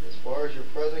future. As far as your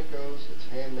present goes, it's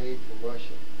handmade from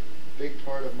Russia. Big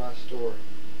part of my story.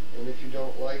 And if you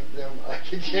don't like them, I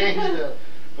can change them.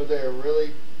 But they are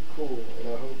really cool, and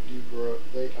I hope you grow.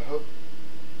 I hope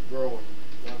growing.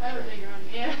 not I would changing. think you're on,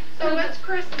 yeah. So what's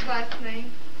Chris's last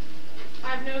name?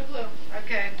 I have no clue.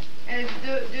 Okay. And it's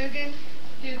Dugan?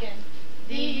 Dugan.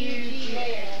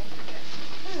 D-U-G-A-N.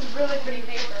 This is really pretty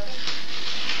paper.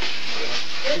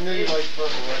 You knew you liked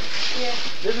purple, right? Yeah.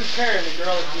 This is Karen, the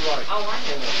girl that you like. Oh, I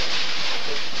know.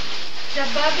 The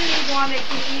bubbly one that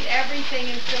can eat everything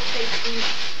and still stay sweet.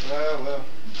 Oh, well.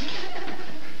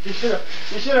 You should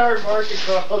have heard Mark and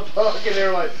Carl talking. They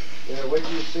were like, yeah, wait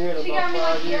till you see it in She about got me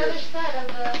like 5 the other years. set of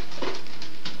the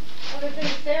other thing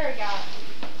Sarah got.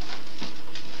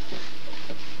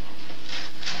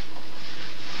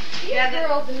 These Yeah,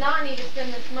 girls did not need to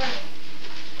spend this money.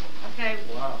 Okay.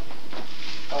 Wow.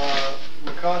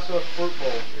 Mikasa fruit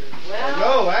bowl. Well,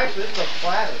 No, actually, this is a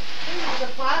platter. This is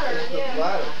a platter, This is yeah. a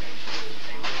platter.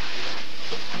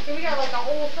 So we got like a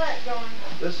whole set going.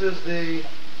 This is the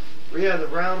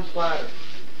round platter.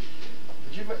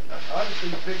 Did you, obviously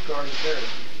you picked garden carrots.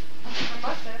 I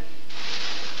must have.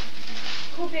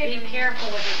 Cool be paper. careful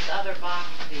with this other box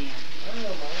then. I don't know,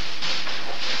 Mike.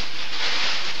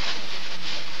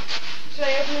 Should I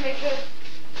open it and make sure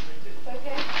it's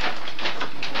okay?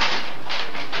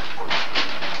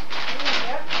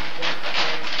 Yep.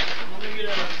 Let me get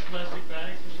a plastic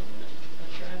bag or something.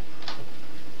 That's right.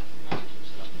 Might put some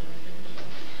stuff in there again, so.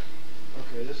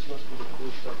 Okay, this must be the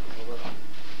cool stuff from the left.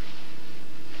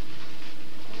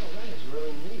 Oh, that is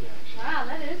really neat, actually. Wow,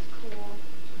 that is cool.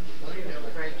 I was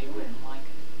afraid you wouldn't like it.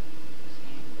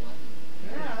 Sand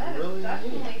Yeah, that is really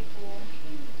definitely cool.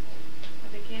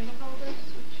 Are the candle holders?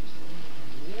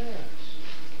 Yes.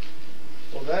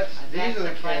 Well, these are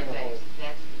the candle holders.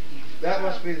 That's the candle. That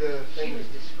must be the She thing. was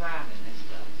describing this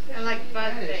stuff. I like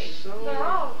bud That is face. so They're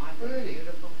all pretty.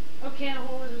 Beautiful. Oh, candle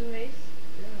holders in the vase.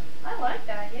 Yeah. I like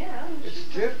that, yeah. It's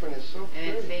different. It's so And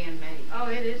it's pretty. handmade. Oh,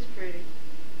 it is pretty.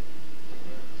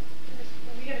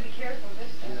 We gotta be careful with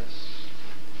this stuff. Yes.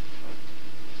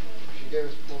 She gave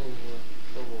us plenty of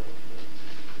trouble.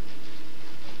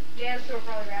 Yeah, so we'll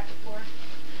probably wrap it for her.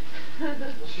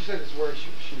 Well, she said it's where she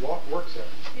works at.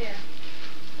 Yeah.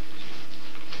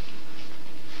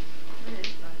 It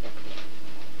is fun.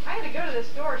 I had to go to the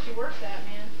store she works at,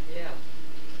 man. Yeah.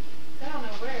 I don't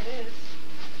know where it is.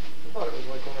 I thought it was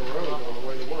like on the road on the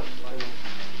way to work.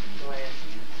 Glass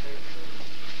and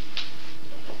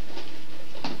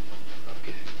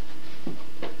Okay.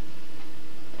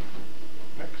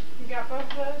 Next. You got both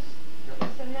of those? Yep.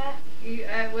 This and that?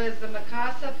 It was the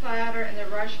Mikasa platter and the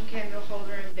Russian candle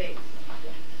holder and vase.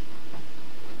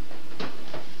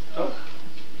 Oh.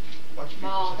 Watch me.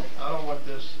 Mom. I don't want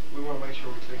this. We want to make sure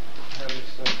we have this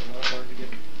simple, not hard to get.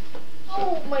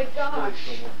 Oh my gosh.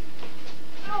 Somewhere.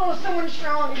 Oh, someone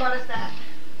strong brought us that.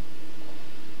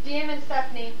 DM and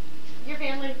Stephanie, your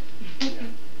family. Yeah.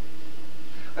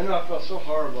 I know. I felt so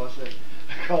horrible. I said,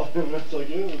 I called them. That's like,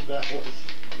 ew, that was.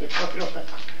 They fucking don't have-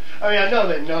 I mean, I know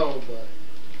they know, but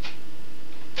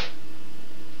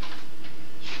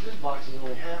this box is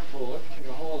only half full. I can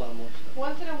take a whole lot more stuff.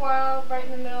 Once in a while, right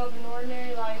in the middle of an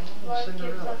ordinary life, Oh, life gives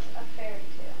Cinderella. us a fairy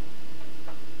tale.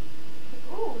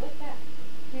 Ooh, look at that.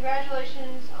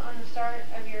 Congratulations on the start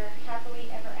of your happily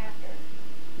ever after.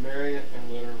 Marion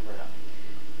and Leonard Brown.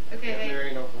 Okay, Yeah, hey.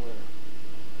 Marion Open Leonard.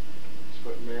 Let's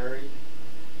put Mary.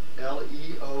 Leonard.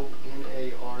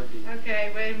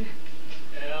 Okay, wait a minute.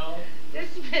 L.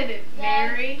 Just a minute.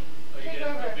 Dad. Mary. Oh, you Take guys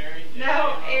over. got married? No,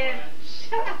 Yeah, and alright.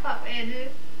 shut up, and who?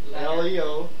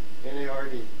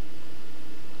 Leonard.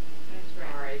 That's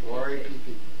right.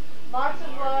 R-A-P-P. Lots of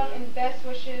love and best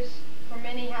wishes for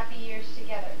many happy years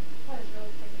together. That is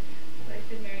really pretty. They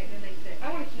said Mary, then they said.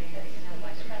 I wanna keep Mary, this. and I'm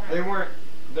like,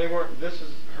 They weren't, this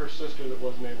is her sister that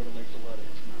wasn't able to make the wedding.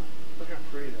 Look how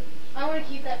pretty that is. I want to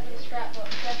keep that for the scrapbook,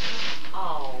 definitely.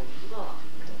 Oh, look.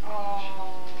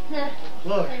 Oh.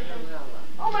 Look. Cinderella.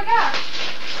 Oh my gosh!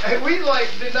 And we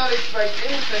did not expect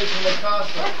anything from the Let's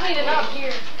Costa. clean it up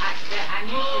here. I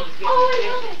knew she was getting Oh, I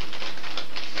love dishes. it.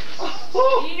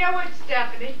 Oh. You know what,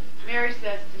 Stephanie? Mary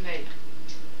says to me,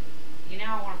 you know,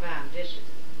 I want to buy them dishes.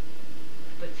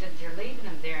 But since they're leaving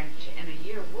them there in a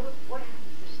year, what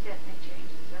happens if Stephanie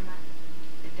changes her mind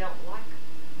and don't like them?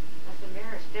 I said,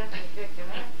 Mary, Stephanie picked them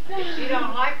up. If she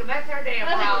don't like them, that's her damn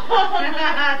problem.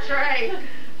 That's right.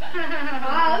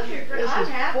 Wow, this is great. This I'm is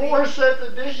happy. 4 sets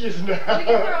of dishes now. We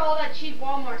can throw all that cheap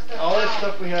Walmart stuff All that out.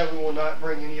 stuff we have, we will not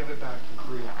bring any of it back to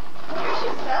Korea. We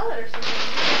should sell it or something.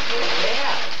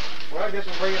 Yeah. Well, I guess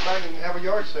we'll bring it back and have a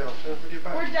yard sale as soon as we get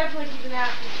We're back. definitely keeping that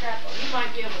for the scrapbook. You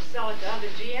might be able to sell it to other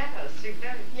GMOs. Who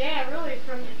knows? Yeah, really,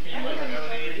 from Can you like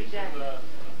donate it to a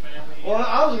family? Well,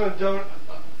 I was going to donate.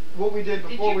 what we did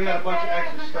before, you we had a pick bunch of that out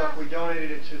extra in the stuff. house? We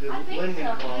donated it to the I think Linden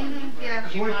so. Club. Yeah.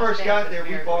 Because when we first got there,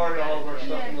 we borrowed all of our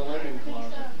stuff from the Linden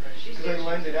Club. Because they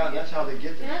lend it out, and that's how they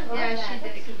get there. Yeah, she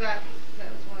did, because that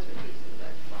was one of the pieces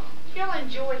that song. You'll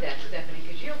enjoy that, Stephanie,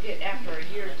 because you'll get, after a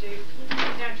year or two,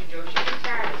 don't you, George? You'll get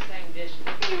tired of the same dishes.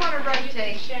 You want to You can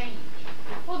rotate. change.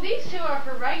 Well, these two are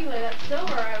for regular. That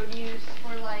silver I would use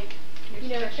for like, you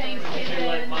know, Thanksgiving,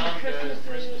 Like Mom does Christmases.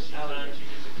 Christmas, sometimes you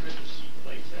get the Christmas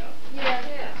plates out. Yeah,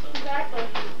 Yeah. exactly.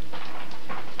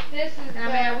 This is I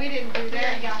mean, we didn't do that We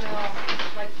already got until,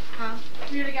 like, huh?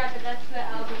 We already got that. That's the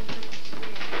album for this year.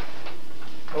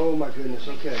 Oh my goodness,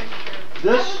 okay. That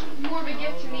This, was more of a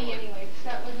gift to me anyway, 'cause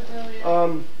that wasn't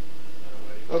really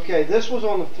okay, this was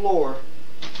on the floor.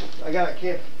 I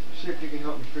can't see if you can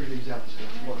help me figure these out.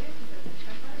 Look.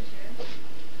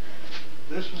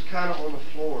 This was kind of on the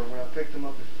floor. When I picked them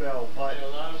up, it fell. But,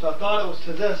 so I thought it was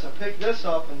to this. I picked this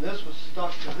up, and this was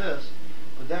stuck to this.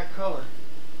 But that color.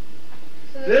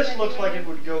 So This looks like it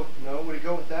would go. No, would it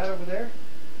go with that over there?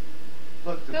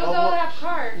 Look, the Those bubble. all have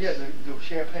cards. Yeah, the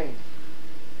champagne.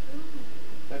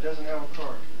 That doesn't have a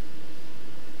card.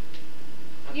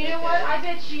 You know what? I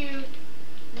bet you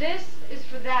this is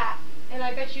for that, and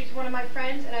I bet you it's one of my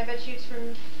friends, and I bet you it's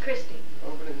from Christy.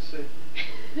 Open it and see.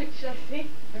 Chelsea.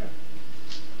 Yeah.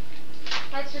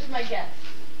 That's just my guess.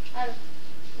 Let me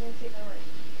see if I'm right.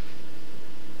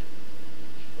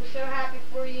 We're so happy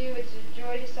for you. It's a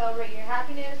joy to celebrate your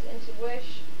happiness and to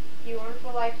wish you a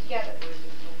wonderful life together.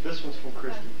 This one's from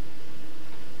Christy.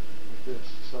 With this.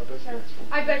 So I bet you that's from.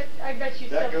 I bet you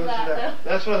That stuff goes to that that. though.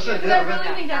 That's what I said. Because I Yeah,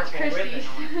 really think that's Purple ribbon Christy's.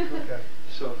 on Okay.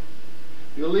 So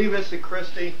you'll leave this at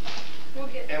Christy, We'll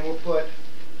get. and we'll put.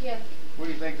 Yeah. What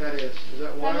do you think that is? Is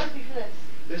that That wine? must be for this.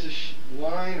 This is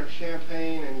wine or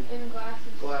champagne and In glasses.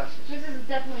 glasses. This is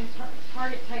definitely a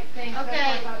Target type thing. so that's Okay,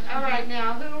 why I thought it was all right,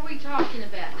 now, who are we talking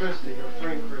about? Christy, her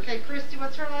friend Christy. Okay, Christy,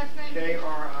 what's her last name?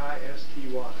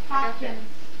 K-R-I-S-T-Y. Hopkins.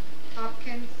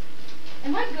 Hopkins.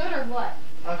 Am I good or what?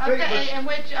 I figured Okay, and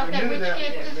which knew that.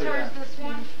 gift is We knew hers, that. this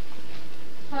one?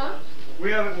 Huh? We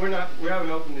haven't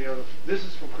opened the other. This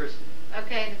is from Christy.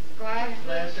 Okay, and it's glass.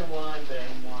 Glass and wine bag.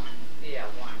 Wine. Yeah,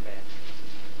 wine bag.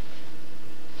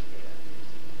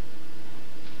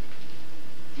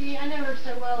 See, I know her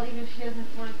so well, even if she doesn't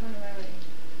want to come to my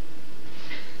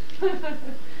wedding.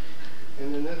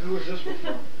 And then who is this one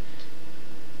from?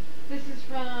 This is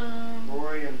from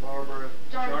Roy and Barbara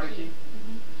Jarnke.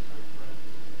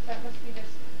 That must be this.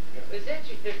 Was that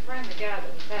your friend, the guy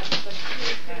that was having some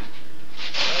serious time?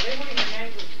 Oh, they weren't even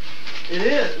neighbors. It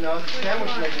is. No, it's a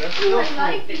sandwich maker. That's Ooh, still I cool.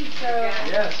 like these though.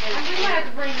 Yes. I think I have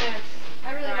to bring this. I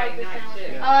really like this Friday night, sandwich.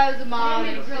 too. maker. Oh, it was a Can mom you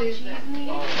and make grilled cheese Susan. in these?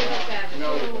 Oh, no.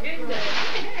 Get that.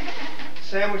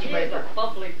 Sandwich He is maker. a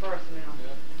bubbly person now.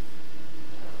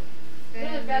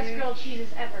 They're the best grilled cheeses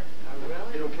ever. Oh,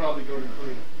 really? It'll probably go to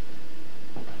Korea.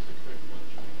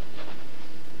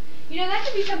 You know, that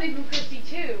could be something from Christy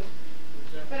too.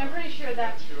 But I'm pretty sure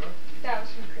that was from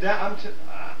Christy.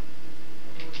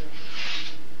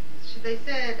 They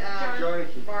said,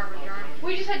 Jarnke. Barbara Jarnke.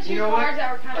 We just had two You know what? cards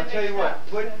that were kind of I'll tell you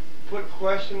mixed what. up, Put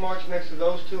question marks next to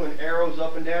those two and arrows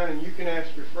up and down, and you can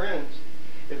ask your friends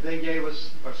if they gave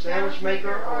us a sandwich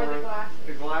maker or the glasses.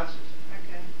 the glasses.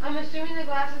 Okay. I'm assuming the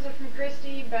glasses are from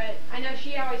Christy, but I know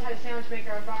she always had a sandwich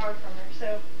maker I borrowed from her,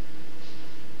 so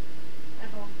at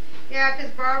home. Yeah,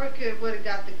 because Barbara would have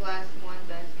got the glass and wine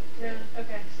basket. Yeah.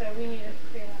 Okay, so we need to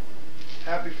clear that one.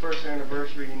 Happy first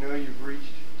anniversary. You know you've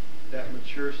reached that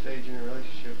mature stage in a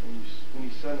relationship when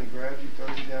he suddenly grabs you,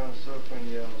 throws you down on the sofa, and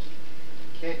yells,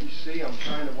 "Can't you see I'm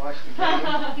trying to watch the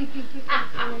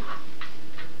game?"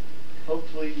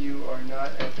 Hopefully you are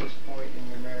not at this point in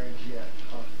your marriage yet.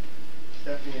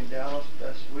 Stephanie and Dallas,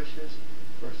 best wishes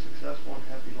for a successful and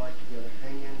happy life together.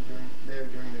 Hang in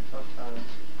during the tough times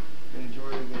and enjoy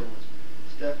the good ones.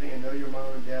 Stephanie, I know your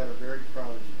mom and dad are very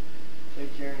proud of you.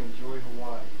 Take care and enjoy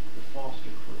Hawaii. The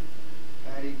Foster crew.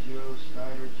 Patty, Joe,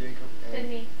 Snyder, Jacob, and...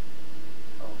 Sydney.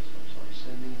 Oh, I'm sorry.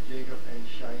 Sydney, Jacob, and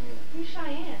Cheyenne. Who's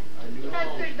Cheyenne? I knew it That's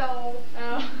all. their doll.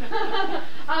 Oh.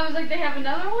 I was like, they have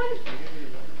another one?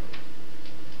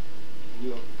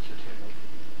 You open it, just open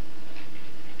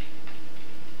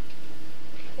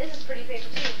it. This is pretty paper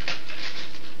too.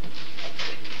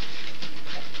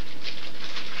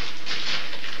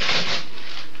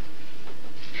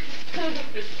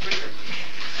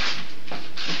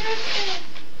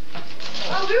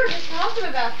 Oh, we were just talking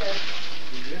about this.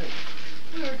 You did.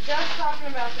 We were just talking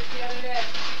about this the other day.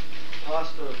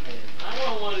 Pasta pan. I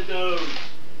want one of those.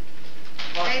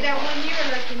 Hey, that one you were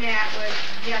looking at was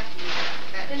yucky.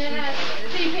 That And it has,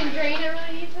 cheese. so you can drain it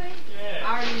really easily? Yeah.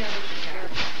 I already know what you got.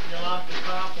 You lock the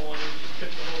top on and just tip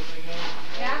the whole thing out.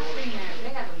 Yeah, I've seen that.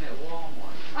 They have them at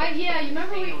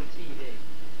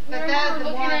has the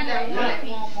looking one at that it. one at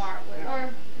Walmart with.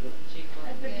 Or Cheaper.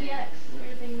 at the Yeah. PX. We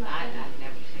were thinking about I've that.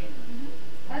 never seen it.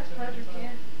 That's perfect,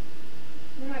 yeah.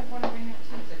 We might want to bring that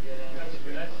too. That's a good idea. That's a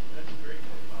great one.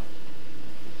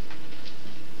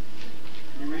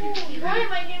 You read it. You Why read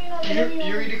am I getting all the heavy it.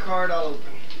 You read the ones? card. I'll open.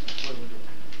 What are we doing?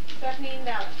 Stephanie and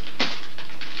Dallas.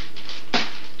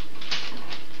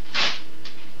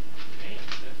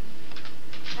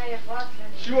 I have lots of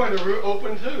them. She wanted to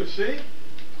open too. See?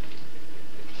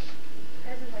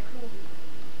 This is like cool.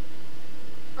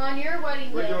 On your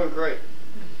wedding We're day, doing great.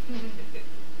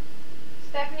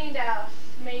 Stephanie and Dallas,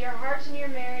 may your hearts and your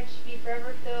marriage be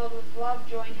forever filled with love,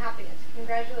 joy, and happiness.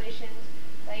 Congratulations,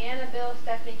 Diana, Bill,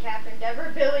 Stephanie, Catherine,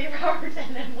 Deborah, Billy, Robert,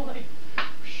 and Emily.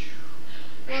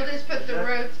 We'll just put the Is that-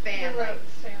 Rhodes The family.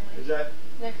 Rhodes family. Is that?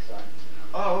 Next one.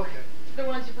 Oh, okay. The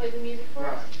ones who play the music for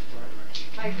Right, us.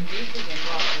 right, Like the music and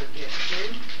what we're getting too.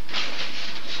 right.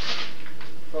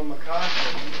 From Mikasa.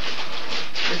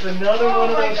 It's another one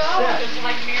of those sets. Just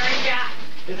like Mary got.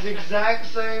 It's the exact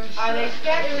same set. Are they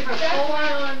scheduled for That's four?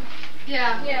 on.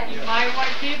 Yeah. Yeah. You might want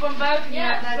to keep them both. And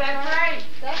Yeah, you have to that's separate.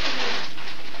 Definitely.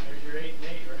 There's your 8 and 8,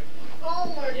 right? Oh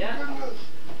my Yeah. goodness.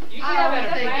 You I can have always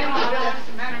it a think panel. it's I don't best. want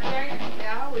some entertainment.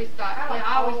 Yeah, I always thought. I like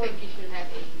I always all think of you should have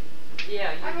 8.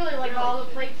 Yeah. I really like all the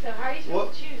plates though. How are you supposed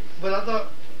What? to choose? But I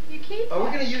thought, You keep. are we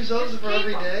them. going to use those Just for keep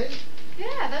every them. day?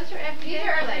 Yeah, those are every These day.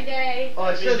 are every day. Oh,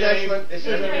 it Every says day- excellent. It says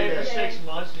These are every every day. day. 6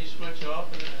 months and you switch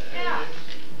off. And, Yeah.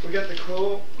 We got the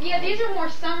cool. Yeah, these are more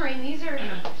summery and these are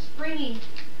springy.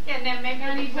 Yeah, and then maybe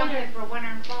Gotta need be something winter. for winter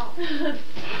and fall. I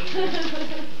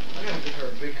got to get her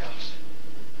a big house.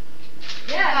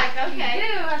 Yeah, Like, okay. You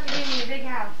do have to give me a big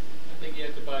house. I think you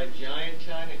have to buy a giant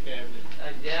china cabinet.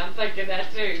 Yeah, I'm thinking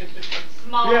that too.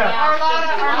 Small Yeah. house,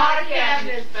 Or a lot just of cabinet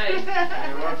cabinets. space.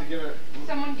 Yeah, we'll have to give it a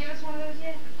Someone give us one of those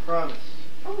yet? promise.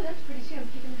 Oh, that's pretty soon.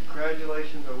 Keeping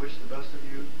Congratulations. I wish the best of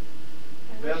you.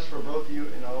 Best for both of you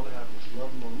and all the happiness.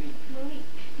 Love, Monique. Monique.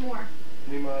 More.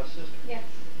 Nima's sister. Yes.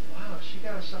 Wow, she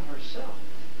got us something herself.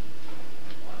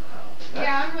 Wow.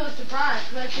 Yeah, I'm really surprised.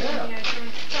 'Cause I think, Yeah. you know,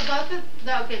 from, So both of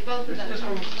both of This those. is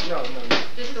from, no.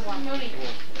 Just this the is one. Monique.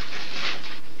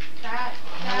 Yeah. That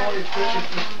Oh, is it's the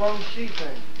awesome. feng shi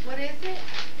thing. What is it?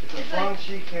 It's a It's feng like-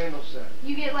 shi candle set.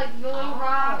 You get like the little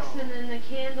rocks Oh. and then the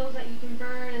candles that you can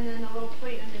burn and then the little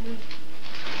plate underneath.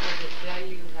 Does it tell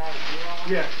you how to do all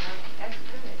Yes. that? That's good.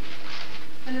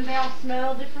 And then they all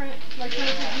smell different. Like some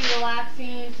supposed to be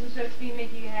relaxing, some supposed to be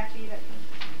make you happy. That kind of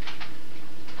stuff.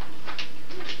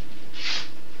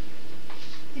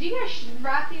 Did you guys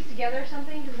wrap these together or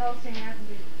something? Because all the same wrapping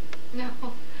paper. No.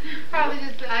 Probably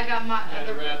just I got my And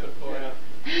other. a wrap it for you.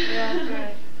 Yeah, that's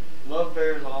right. Love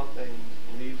bears all things,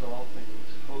 believes all things,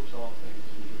 hopes all things,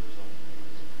 endures all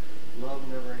things. Love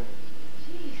never ends.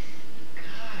 Jeez.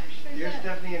 Gosh. Where's Dear that?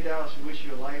 Stephanie and Dallas, we wish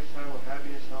you a lifetime of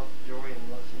happiness, health, joy, and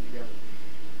blessing together.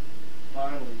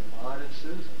 Finally, Ahmad and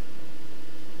Susan.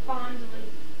 Fondly.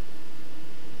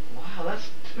 Wow, that's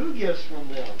 2 gifts from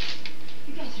them.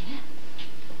 You guys are nuts.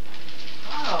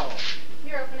 Wow.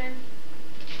 You're opening.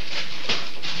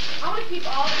 I want to keep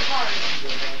all the cards.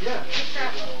 Yeah. Just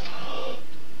wrap them.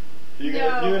 No.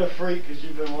 You're a freak because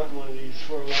you've been wanting one of these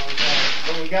for a long time.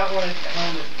 But we got one at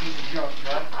home that's a piece of junk,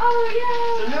 right? Oh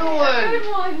yeah. It's a new A one. good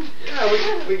one. Yeah,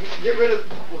 we get rid of,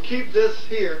 we'll keep this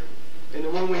here, and the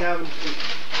one we have in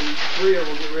 3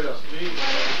 we'll get rid of. Sweet.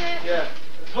 What is it? Yeah.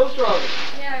 Toaster oven.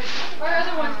 Yeah. Our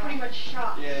other one's pretty much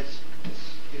shot. Yeah,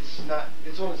 it's not,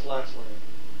 it's on its last leg.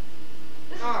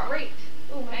 This is Alright. great.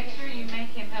 Ooh, my Make sure you make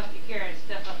him help you carry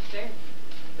stuff upstairs.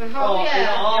 Oh, yeah.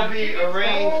 it'll all be Yeah.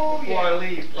 arranged Oh, before I yeah.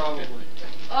 leave, probably.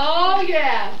 Oh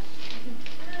yeah.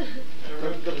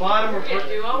 The bottom of Yeah,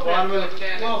 you all have to go down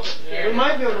and well, carry we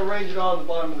might be it. able to arrange it all in the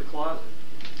bottom of the closet.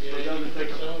 Yeah, So it you doesn't can take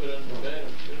put some of it under the bed,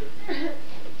 I'm sure.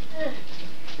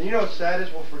 And you know what's sad is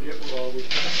we'll forget what all we. You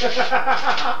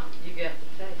got the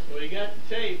tape. Well, you got the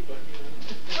tape, but you know.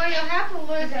 Well, you'll have to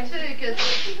listen too, because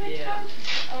Yeah.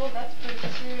 Oh, that's pretty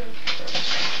too.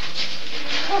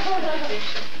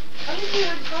 Let me see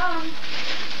where it's from.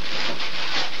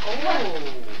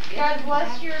 Oh. God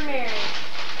bless your marriage.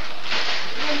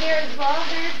 When there is love,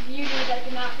 there is beauty that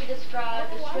cannot be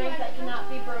described, a strength that cannot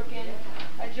be broken,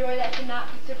 a joy that cannot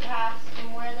be surpassed,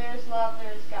 and where there is love,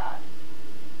 there is God.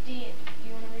 D,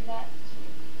 you want to read that?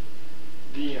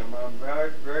 DM, I'm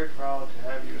very, very proud to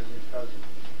have you as a cousin.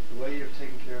 The way you have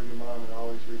taken care of your mom and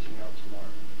always reaching out to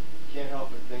Mark. Can't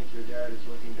help but think your dad is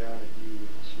looking down at you with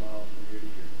a smile from ear to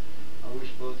ear. I wish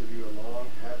both of you a long,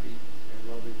 happy, and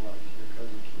loving life. Your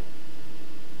cousin Kim.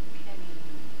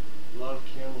 Love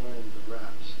Kim Lynn, the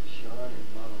Raps. Sean and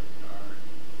Molly are.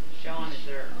 Sean is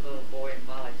their little boy and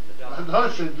Molly's the I dog. thought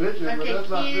it said bitches, but Okay, that's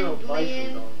not Kim, real. Bison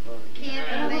Lynn, dog. Kim Yeah.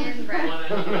 and Lynn crap.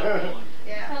 One ended up one.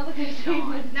 Yeah. Sounds like a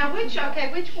statement. Now which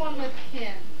one was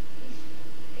Ken?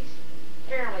 He's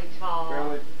fairly tall,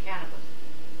 Fairly. kind of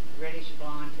a reddish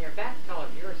blonde hair, back the color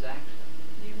of yours actually.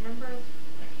 Do you remember? I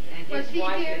And can't. Was his he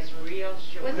wife here? is real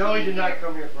short. Was No, he he did not here?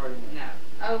 come here Friday night. No.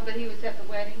 Oh, but he was at the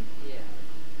wedding. Yeah.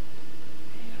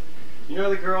 You know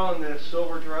the girl in the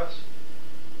silver dress?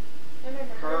 I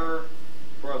remember Her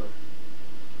brother.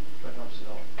 That helps it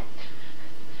all.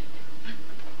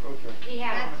 Okay. He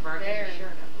had on a That's burgundy very-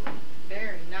 shirt, I believe.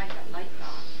 Very nice. I like that.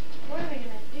 What are we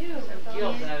gonna do with all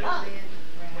You'll these notice bugs?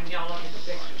 when y'all look at the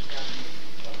pictures,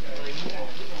 well, you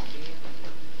won't be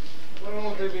able When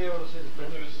won't they be able to see the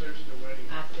I'm picture? gonna search the wedding.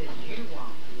 I said, you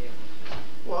won't be able to.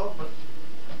 Well, but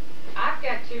I've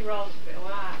got 2 rolls of,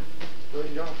 well, I no,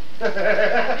 you don't. do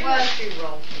have 2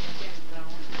 rolls of Tim's going.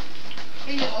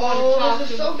 He just Oh, wanted to talk this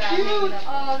to is him so about cute. hanging up.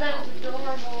 Oh, that is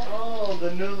adorable. Oh, the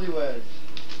newlyweds.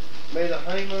 May the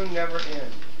honeymoon never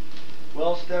end.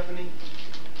 Well, Stephanie,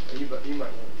 you might want to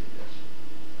read this.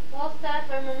 Well, Steph,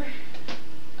 I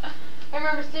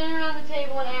remember sitting around the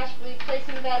table in Ashby,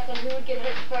 placing bets on who would get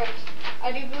hit first.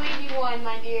 I do believe you won,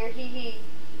 my dear. Hee hee.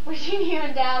 Wishing you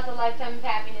and Dallas a lifetime of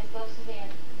happiness. Love, Suzanne.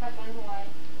 Have fun in Hawaii.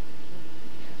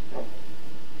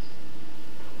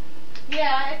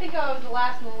 Yeah, I think I was the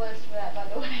last on the list for that, by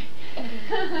the way.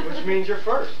 Which means you're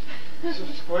first. This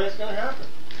is the way it's going to happen.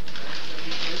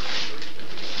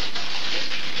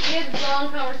 We had this long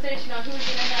conversation on who's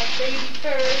gonna have baby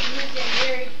first, who's getting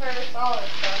married first, all that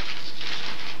stuff.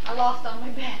 I lost all my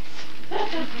bets.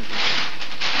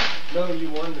 No, you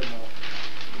won them all.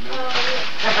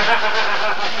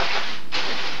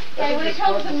 Hey, when it That's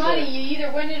comes fun to to money, say. you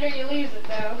either win it or you lose it,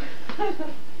 though.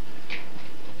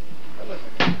 That looks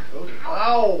like a coat.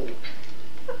 Ow!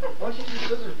 Why don't you use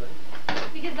scissors then?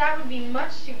 Because that would be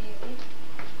much too easy.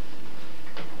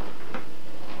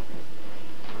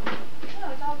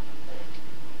 Oh, it's all.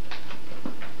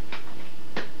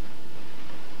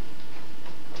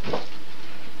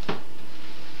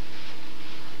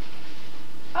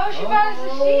 Oh, she bought us the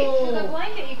sheets for the Oh.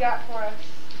 blanket you got for us.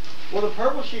 Well, the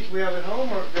purple sheets we have at home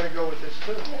are going to go with this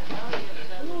too.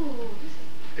 Ooh,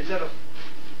 Is that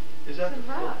It's the a rug.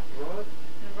 rug? The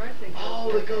rug that goes Oh,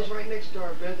 with it goes it. right next to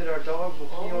our bed that our dogs will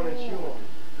pee on and chew on.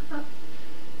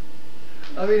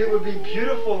 I mean, it would be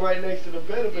beautiful right next to the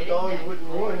bed if the dogs wouldn't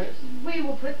ruin it. we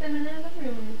will put them in another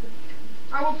room.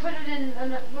 I will put it in.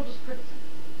 We'll just put it.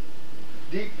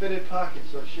 Deep fitted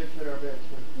pockets, so it should fit our beds.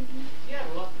 You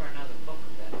gotta look for another book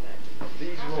about that.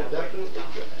 These I will don't know what definitely. it's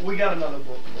talking about. We got another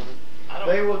book for them. I don't.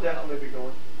 They will definitely be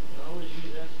going. I always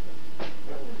use that stuff.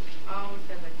 Oh,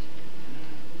 so much.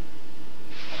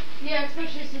 Yeah,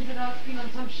 especially since the dog's peeing on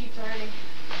some sheets already.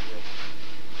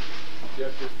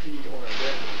 Jeff just peed on our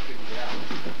bed and figured it out.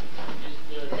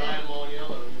 Just dye them all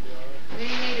yellow and you'll be alright. Then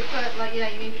you need to put you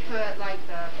need to put like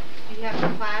do you have the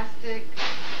plastic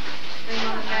thing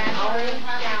on the mattress?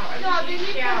 shower. No, then you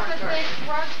Shower put the curtain. thick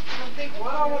rug, the thick.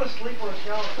 Why do I want to sleep on a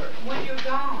shower curtain? When you're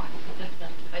gone.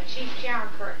 A cheap shower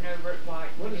curtain over it white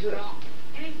What when is you're this? gone.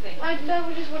 Anything. That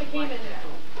was just what it came like in. that.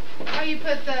 Oh, you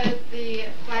put the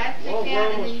plastic Well, we're down, and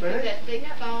then almost you put finished. that thick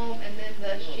foam, and then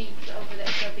the sheets over that.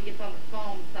 So if it gets on the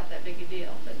foam, it's not that big a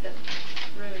deal. But it doesn't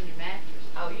ruin your mattress.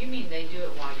 Oh, you mean they do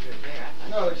it while you're there? I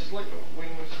thought No, it's sleep when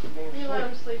we You let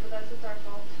him sleep. sleep with us. It's our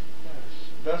fault. Yes.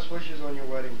 Best wishes on your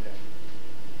wedding day.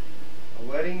 A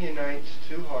wedding unites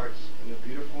two hearts in the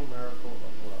beautiful miracle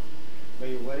of love.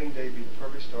 May your wedding day be the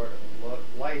perfect start of a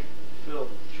life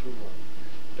filled with true love.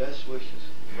 Best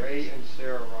wishes, Ray and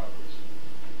Sarah Roberts.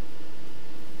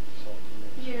 Salty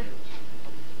names. Yeah.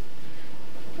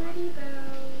 Pretty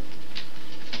bows.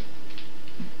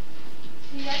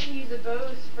 See, I can use the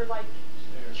bows for like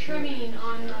trimming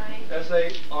on my.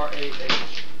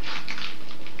 S-A-R-A-H.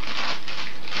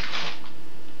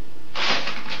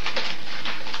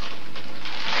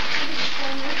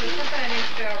 Put that in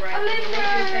spell right. A there. What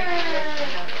do you think of linder. this?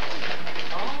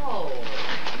 Oh.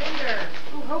 Linder.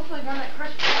 Ooh, hopefully none that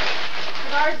crushed.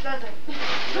 But ours doesn't.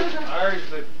 Ours,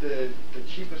 the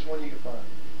cheapest one you can find.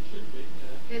 Should be,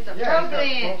 yeah. It's a Yeah, it's got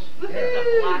program. pulse. It's Yeah. a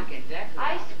black and decker.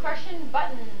 Ice crushing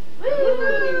button.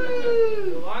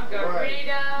 Woo!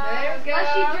 Margarita. There we go.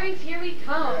 Slushy drinks, here we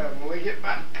come. Yeah, when we get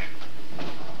back.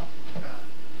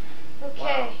 Okay.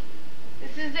 Wow.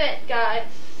 This is it, guys.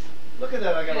 Look at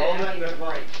that, I got all that in that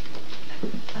box.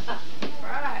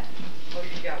 Right. Oh,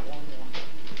 you got one more.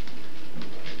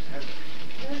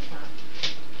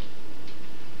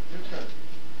 Your turn.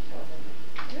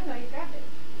 No, you grabbed it.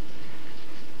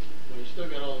 Well, you still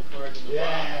got all the cards in the Yeah.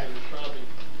 box, so there's probably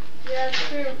Yeah, it's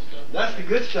true. some stuff. That's the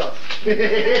good stuff.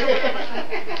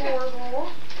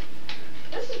 Horrible.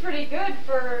 This is pretty good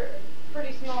for a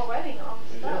pretty small wedding, all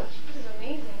the It stuff. is.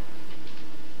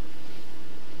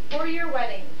 for your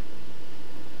wedding.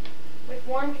 With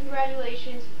warm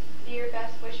congratulations and sincere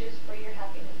best wishes for your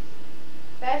happiness.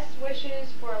 Best wishes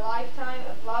for a lifetime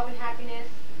of love and happiness,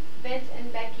 Vince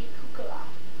and Becky Kukala.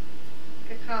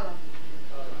 Kakala.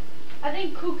 I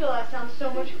think Kukala sounds so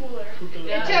much cooler.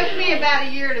 It took me about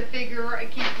a year to keep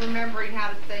remembering how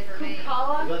to say her name.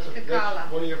 Kukala? That's Kakala.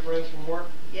 one of your friends from work?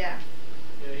 Yeah,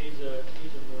 Yeah, he's a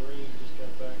Marine, just got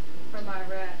back from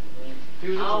Iraq. He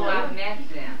was Oh, at I've the met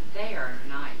them. They are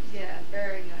nice. Yeah,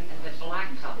 very nice. And the black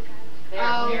couple. They're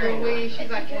Oh, very Louise, nice. she's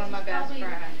like one of my best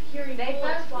friends. Hearing They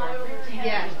bullets both fly were over his very head.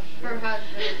 Yes, her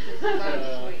husband is just so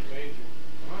sweet. Major.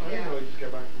 I didn't know he just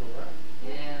got back from Iraq.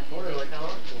 Yeah. Boy, they like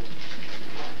felt- talk to him.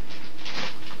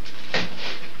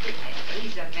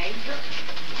 He's a major.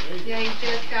 Yeah, he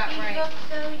just got He ranked. looks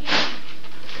so young.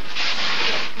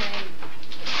 Just named.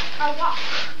 I walk.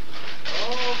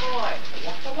 Oh boy.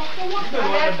 Waka waka waka. She's been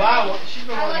wanting to buy one. She's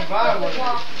been I wanting like to buy the one.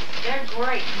 walk. They're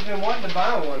great. She's been wanting to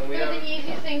buy one. We They're the haven't.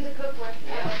 easiest things to cook with.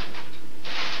 Yeah.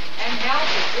 And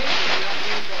healthy too. You don't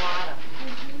use a lot of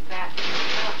fat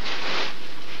stuff.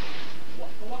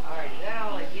 Alright, is that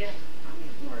all I get?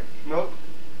 Nope.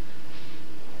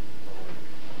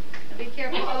 Be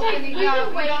careful You can opening take- you can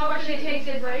up. wait before she takes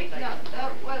a break. No,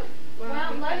 what?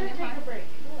 Well, let her take a break.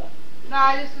 No,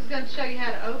 I just was going to show you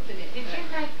how to open it. Did you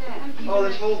make that? Oh,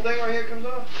 this whole thing right here comes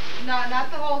off? No, not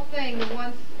the whole thing. The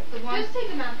ones. Just take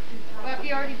them out. Well, if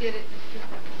you already did it.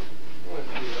 Let's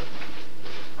do that.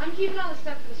 I'm keeping all the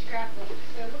stuff for the scrapbook.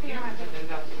 So look You at don't have to my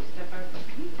move up to step over.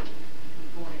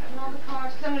 and all the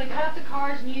cards. Because I'm going to cut up the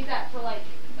cards and use that for like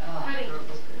cuttings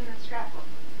in the scrapbook.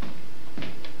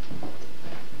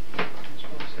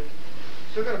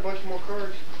 Still got a bunch more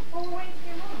cards. Oh, we're waiting for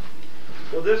your mom.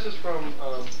 Well, this is from,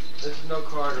 this is no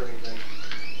card or anything.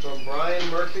 From Brian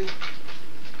Murphy.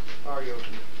 I already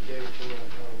opened it. Gave it to me.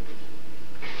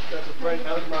 That's a friend.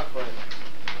 That was my friend.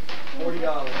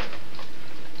 $40.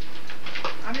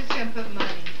 I'm just going to put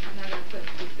money. I'm not going to put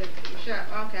specific. Sure.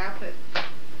 Okay, I'll put.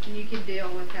 And you can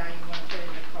deal with how you want to put in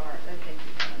the card. I think.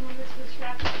 Oh, this is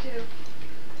scrapbook too.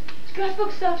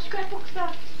 Scrapbook stuff, scrapbook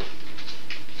stuff.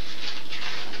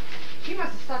 She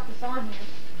must have stuck this on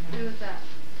here. Who was that?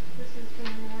 This is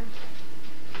from there.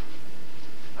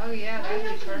 Oh yeah,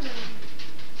 that'd be perfect.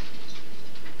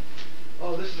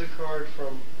 Oh, this is a card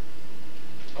from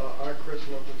our Chris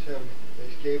and Uncle Tim. They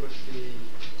gave us the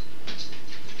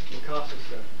Mikasa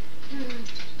stuff.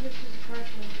 This is a card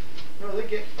from. No,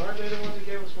 aren't they the ones that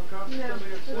gave us Mikasa No, stuff?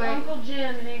 it was Wait. Uncle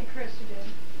Jim and Aunt Chris who did.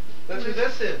 That's who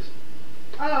this is.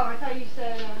 Oh, I thought you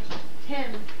said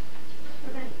Tim.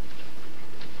 Okay.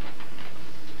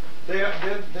 They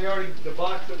already, the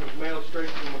box that was mailed straight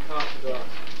from Mikasa to us.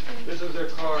 This is their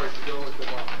card to go with the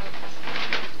box.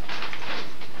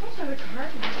 What's the card?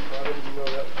 I didn't even know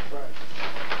that was right.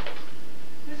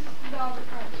 This is all the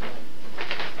cards.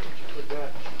 Put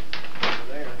that over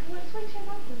there. What's my Tim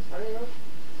opens? I don't know.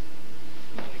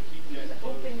 Keep that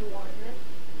close. Open one, right?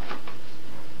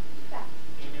 That.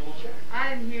 Annual. I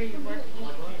didn't hear you. What?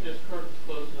 Keep this card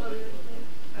closed. Oh, Another-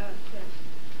 Okay.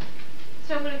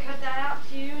 So I'm going to cut that out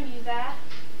too and use that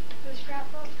for the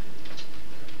scrapbook.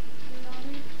 Put it on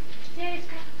there. Yay,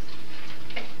 scrapbooks.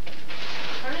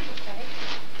 Aren't I pathetic?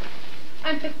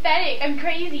 I'm pathetic. I'm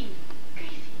crazy.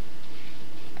 Crazy.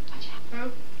 Watch out.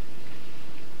 Who?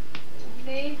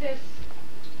 May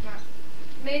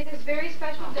this very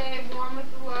special day warm with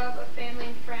the love of family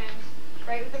and friends,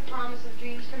 bright with the promise of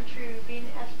dreams come true, be an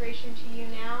aspiration to you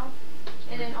now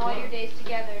and in all your days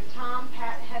together. Tom,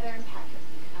 Pat, Heather, and Patrick.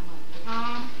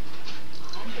 Tom.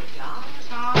 $100?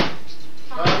 Tom.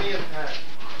 Tommy and Pat.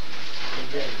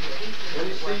 Again.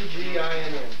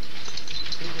 MCGINN.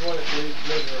 He's the one that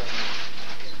lives around.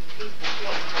 He's the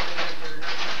short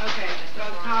one. Okay. So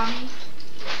Tommy.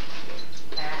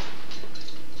 Pat.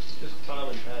 Just Tom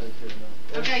and Pat is here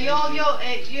now. Okay,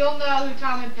 you'll know who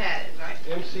Tom and Pat is, right?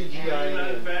 You want it in the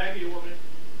MCGINN. bag? You want me?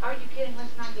 Are you kidding?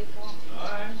 Let's not get formal.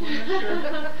 Alright,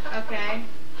 sure. Okay.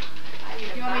 I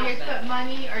need You want me to buy put that.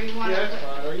 money, or you want Yeah, to? that's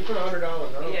fine. Or you put $100. I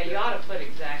don't Yeah, care. you ought to put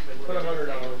exactly what Put it is.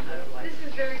 $100. Like- This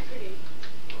is very pretty.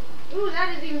 Ooh, that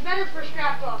is even better for a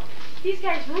scrapbook. These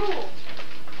guys rule.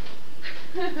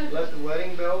 Let the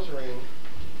wedding bells ring.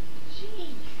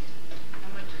 Jeez. How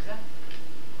much is that?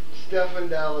 Stephen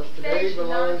Dallas, They today should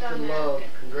belongs not to have done that. love.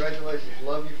 Congratulations.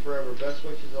 Love you forever. Best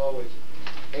wishes always.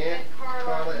 Aunt And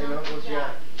Carla and not Uncle Jack.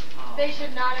 Jack. Oh. They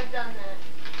should not have done that.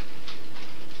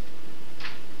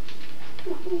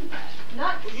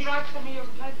 Nuts. Would you like some of your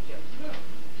potato chips? No,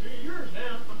 they're yours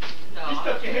now. No, You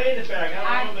stuck your hand in the bag. I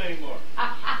don't want them anymore.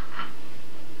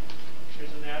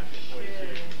 Here's a napkin for you,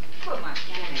 too. Put my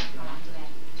can in if you want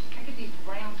that. I get these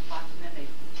brown spots and then they,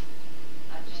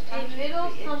 I just touch And them.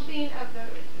 little something of the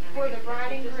for the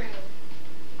bride and groom.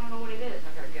 I don't know what it is. I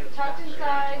gotta get it. Tucked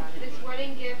inside this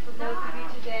wedding gift for both of you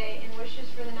today, and wishes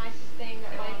for the nicest thing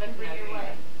that life can bring your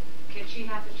way. Can she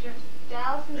have the chips?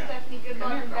 Dallas and Stephanie, good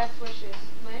luck and best wishes.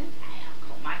 Lynn?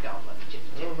 My dog loves chips.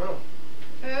 I don't know.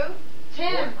 Who?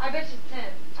 Tim. I bet you it's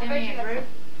Tim. I bet you that's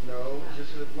No, it's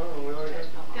just a mom. We already got.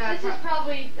 Yeah, This is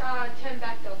probably Tim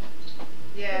Bechtel.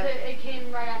 Yeah. It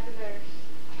came right after theirs.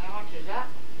 How much is that?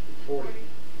 40.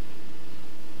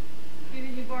 Who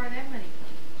did you borrow that money from?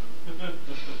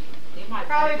 You might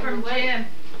Probably pay for from the wedding.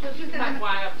 Jim. You might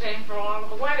wind up paying for all of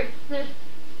the wedding.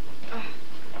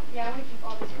 Yeah, I want to keep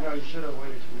all this. No, you should have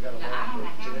waited till we got a No, I don't know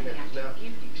how many I now can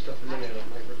give you. stuff them in there, it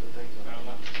might rip the things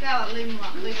off. Tell it, leave him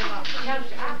alone. Leave him alone. Tell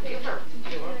her, I'll give her.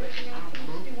 Give her, but I don't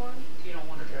know. If you don't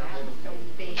want her to have it. So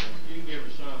big. You can give her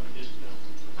some, just no.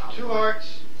 2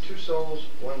 hearts, 2 souls,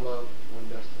 1 love, 1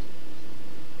 destiny.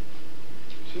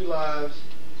 2 lives,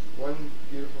 1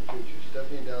 beautiful future.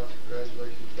 Stephanie and Dallas,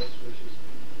 congratulations, best wishes.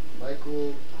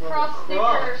 Michael Cross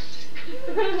sticker.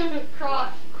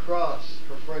 Cross. Cross,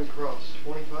 her friend Cross,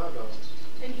 $25.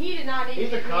 And he did not even.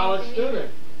 He's a do college anything either.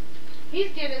 student. He's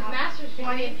getting his master's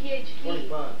degree and PhD.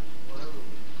 25.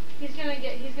 He's gonna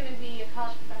be a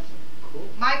college professor. Cool.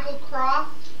 Michael Cross.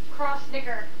 Cross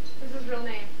Snicker. This is his real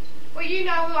name. Well, you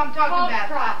know who I'm talking Called about.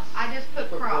 Cross. I just put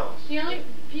Put Cross. Cross.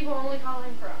 People only call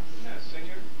him Cross. Isn't that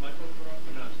singer? Michael Cross?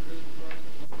 Or no, it's Chris Cross?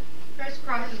 Chris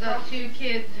Cross is those 2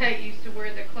 kids that used to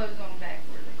wear their clothes on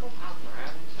backwards. Oh, for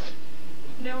heaven's sake.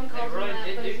 No one calls really him that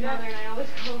did but do his that? mother, and I always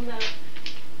call him that. He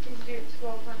used to do it at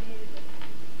school for me.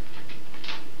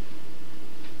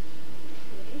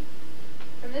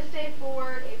 From this day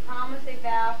forward, a promise, a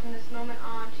vow, from this moment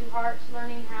on, 2 hearts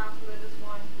learning how to live as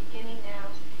one, beginning now,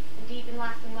 in deep and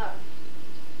lasting love.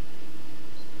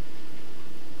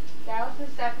 Dallas and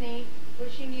Stephanie,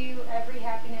 wishing you every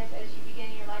happiness as you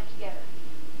begin your life together.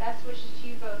 Best wishes to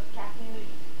you both, Kathy and Moody.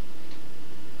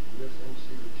 This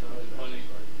MC retired. Funny.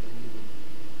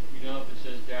 You know, if it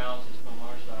says Dallas, it's from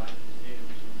our side. If it's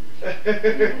Davis on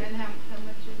your side. And how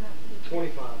much is that?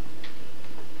 25.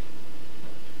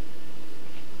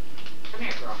 Come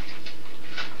here, girl.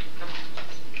 Come on.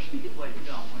 What you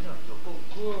don't want to go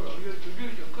good. You do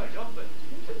your cut up it.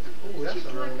 Oh, that's a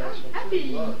really nice one too.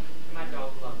 Love. My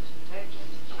dog loves potatoes.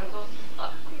 I love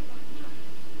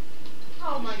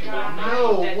Oh my She God. will not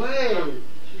No eat that way.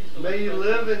 stuff. May you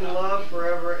live in love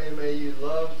forever, and may you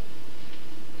live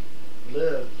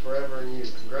forever in you.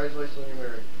 Congratulations on your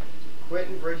marriage.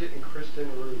 Quentin, Bridget, and Kristen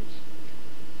Ruse.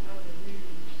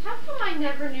 How come I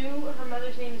never knew her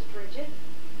mother's name is Bridget?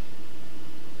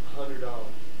 $100. Oh,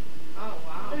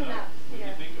 wow. Isn't that- What do yeah.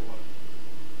 you think it was?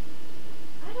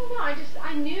 I don't know.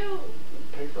 I knew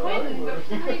Pay for Quentin, but honeymoon. for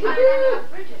some reason I didn't know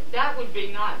Bridget. That would be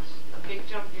nice. A big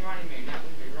jump in your honeymoon. That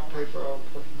would be real Pay nice. for all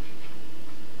places.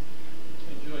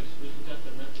 Hey, Joyce, wasn't that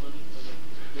the rent money for the...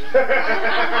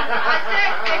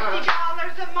 I said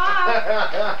 $50 a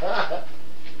month.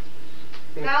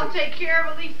 That'll take care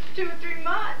of at least 2 or 3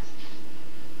 months.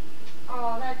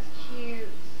 Oh, that's cute.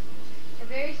 A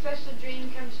very special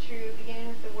dream comes true, beginning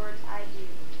with the words, I do.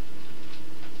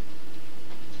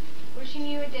 Wishing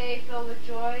you a day filled with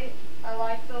joy, a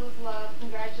life filled with love.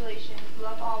 Congratulations.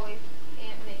 Love always,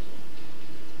 Aunt Mickey.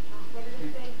 What did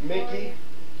it say? Mickey.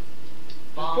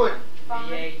 Bond. put-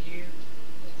 B-A-U.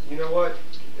 You know what?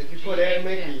 If you put Aunt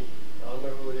Mickey, I'll know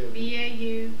who it is.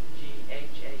 B-A-U.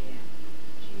 G-H-A-N.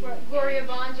 Gloria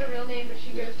Bond's her real name, but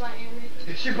she goes by Aunt Mickey.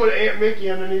 If she put Aunt Mickey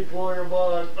underneath Gloria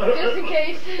Bond. Just in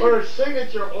case. Or her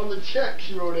signature on the check,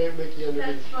 she wrote Aunt Mickey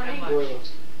underneath. That's funny. How much? Gloria.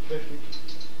 50.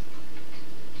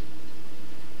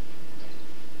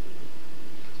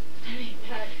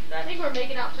 I think we're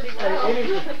making out pretty Hey, well.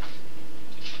 anything. That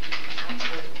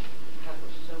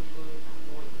was so good.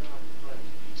 Oh, God.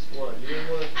 What? You didn't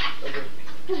want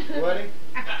a wedding?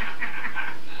 I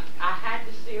had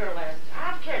to see her last time. I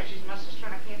don't care. She's my sister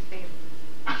and I can't stand her.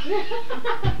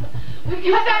 We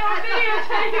got that on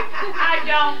videotape. I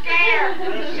don't care.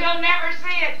 She'll never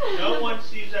see it. No one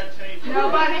sees that tape.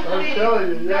 Nobody I'm sees. telling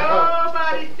you, yeah.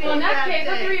 Nobody sees Well, in that case,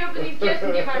 let's tape. reopen these gifts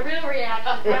and get my real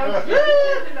reaction. Hey,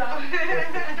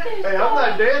 I'm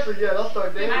not dancing yet. I'll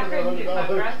start dancing I with couldn't get my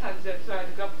 $100. dress unzipped, so I had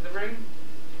to go up to the room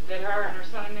that her and her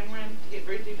son and them were in to get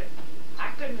Ruthie to. I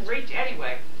couldn't reach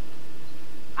anyway.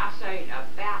 I stayed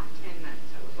about 10 minutes.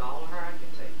 That was all of her I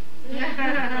could see.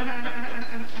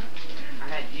 I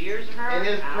had years of her. In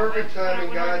His I perfect went timing,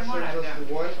 whenever God you sends wanted us to.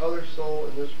 the one other soul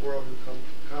in this world who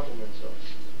compliments us.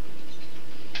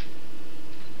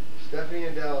 Stephanie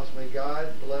and Dallas, may God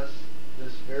bless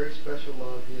this very special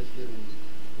love He has given you.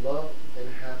 Love and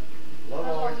love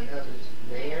always and happiness.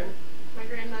 Man, My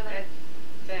grandmother. That's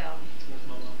Belle. That's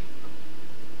my mom.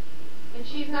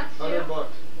 She's nuts too. $100. Wow.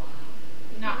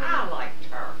 No, I liked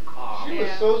her, Carl. She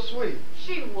was so sweet.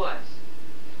 She was.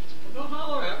 Don't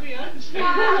holler at me. I didn't say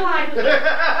I liked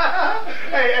her.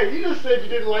 Hey, you just said you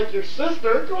didn't like your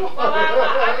sister. Come on. Well,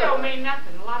 I don't mean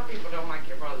nothing. A lot of people don't like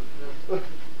your brother.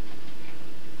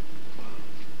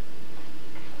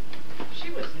 She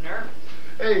was nervous.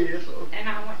 Hey, it's okay. And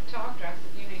I went and talked to her. I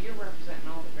said, you know, you're representing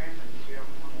all the grandmothers. You're the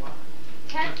only one alive.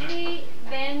 Texty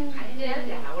Van I didn't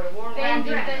know that. I would have worn a Van long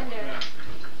dress. Defender.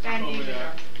 Van Oh, Diefenbach.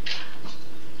 yeah.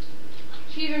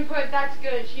 She even put, that's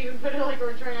good, she even put like a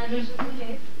return address just in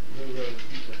case.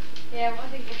 Yeah, well, I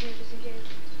think we'll do it just in case.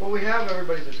 Well, we have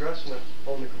everybody's address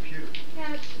on the computer.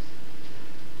 Yeah, it's just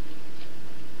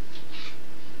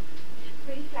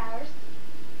pretty flowers.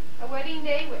 A wedding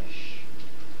day wish.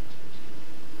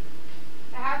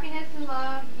 The happiness and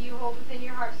love you hold within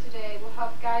your hearts today will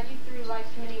help guide you through life's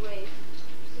many ways.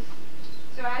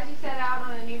 So as you set out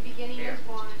on a new beginning as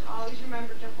one, always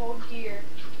remember to hold dear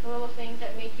the little things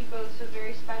that make you both so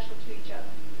very special to each other.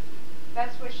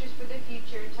 Best wishes for the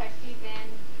future, Texty Van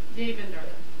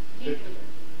Diefenbach. Defender.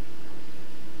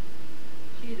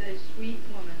 She's a sweet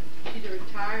woman. She's a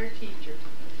retired teacher.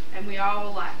 And we all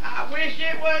were like, I wish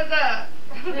it was us.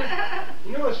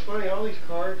 You know what's funny? All these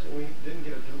cards, we didn't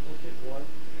get a duplicate one.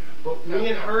 But me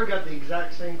and her got the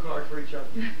exact same card for each other.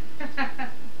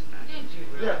 Did you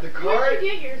really? Yeah, the Where'd card.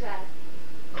 you get yours at?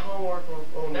 Hallmark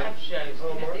on That shows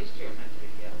Hallmark. these two are meant to be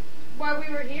together. While we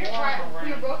were here,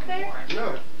 we were both there?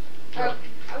 No. Oh,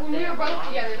 when we were both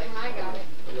together is when I got it.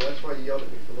 I know, that's why you yelled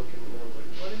at me for looking. And I was like,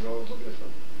 I didn't know I was looking at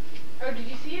something. Oh, did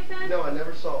you see it then? No, I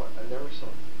never saw it. I never saw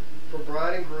it. For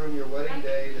bride and groom, your wedding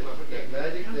day, that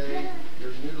magic day,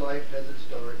 your new life has its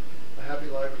start. A happy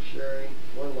life of sharing,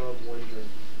 one love, one dream.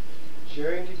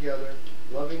 Sharing together,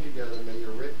 loving together, may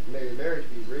your marriage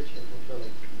be rich and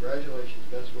fulfilling. Congratulations,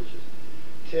 best wishes.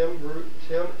 Tim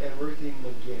and Ruthie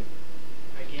McGinn.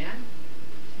 Again?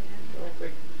 I don't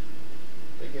think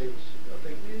they gave us, I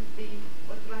think Ruthie,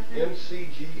 what's the last name?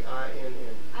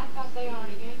 MCGINN. I thought they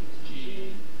already gave it.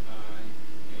 G-I-N-N.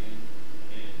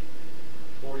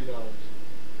 $40.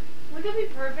 Would that be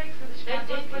perfect for the They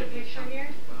scrapbook? did Put a give you picture something. here.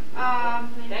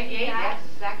 They gave that's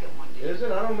the second one, did Is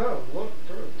it? I don't know. Look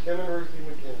through. Tim and Ruthie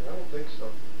McGinn. I don't think so.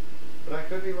 But I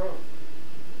could be wrong.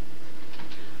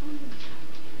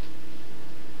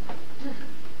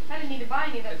 I didn't need to buy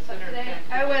any of that stuff today.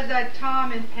 It was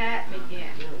Tom and Pat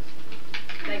McGinn.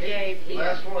 They gave. He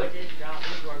Last one. quit his job.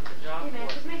 He worked a job Hey man,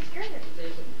 for just make sure that He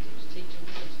was teaching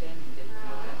Pakistan and didn't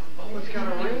know that. Oh, it's got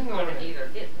a He was ring on going to it. either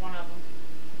hit one of them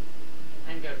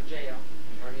and go to jail,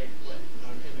 or he had to quit. He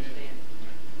couldn't stand it.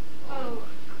 Oh,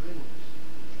 Goodness.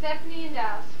 Stephanie and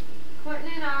Dallas.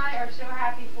 Quentin and I are so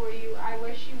happy for you. I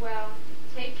wish you well.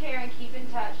 Take care and keep in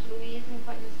touch. Louise and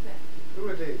Quentin Smith. Who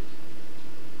are these?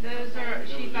 Those are,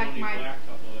 she's like my,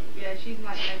 yeah, she's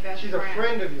like my best She's a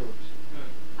friend of yours.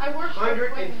 I work for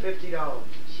Quentin. $150.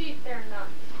 They're nuts.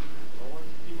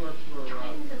 He works for,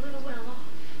 Quentin's a little well off.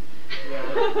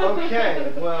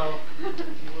 Okay, well,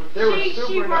 they were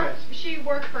super nice. She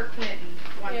worked for Clinton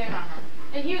one Yeah. summer.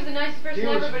 And he was the nicest person He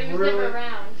was ever, but he was really- never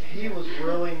around. He was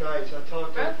really nice. I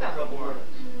talked to him for a couple minutes.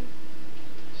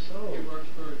 he So, works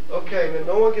for. okay, now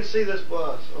no one can see this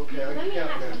bus. Okay, I Let can me count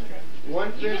have now. something.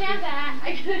 150. You can have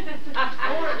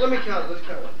that. Let me count. Let's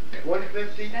count it.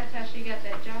 150, That's how she got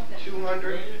that job.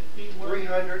 200, He works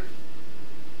 300,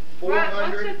 What's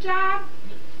 400, the job?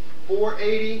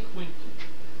 480, Quinton.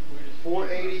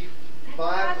 480, That's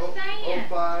what I was saying.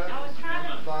 505, I was trying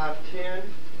to, 510,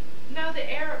 no, the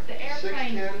airplane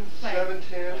 610, place.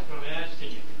 710, That's what I'm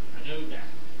asking you. I know that.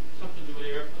 Something to do with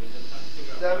airplanes. I'm trying to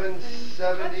figure out.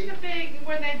 770, What's the big,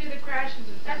 when they do the crashes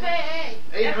and stuff? FAA.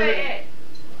 800, FAA.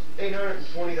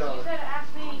 $820. You said ask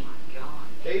Oh me. my God.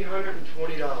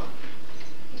 $820.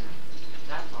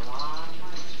 That's a lot of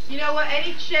money. You know what,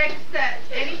 any checks that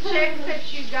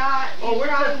you got, Oh, you where's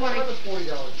that probably other want to,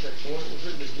 $40 check? The one that was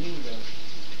written to Dean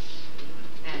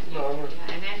though. And, No, I want-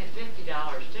 yeah, and then the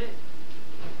 $50 too.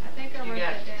 I think I You wrote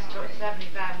got that down already.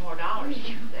 $75 more dollars to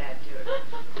add to it.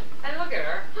 And look at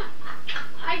her.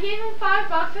 I gave him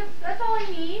 $5. That's all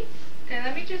he needs. Okay,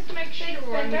 let me just make sure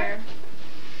Spender. here.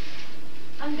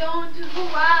 I'm going to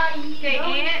Hawaii. Okay,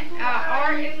 going Aunt, to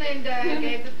Art Hawaii. and Linda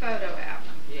gave the photo album.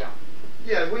 Yeah.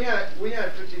 Yeah, we had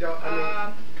 $50.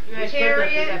 I mean, we spent that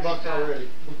Harriet $50 already.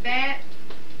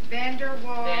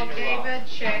 Vanderwall gave a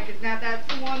check. Now that's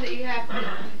the one that you have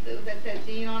that says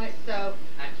Dean on it. So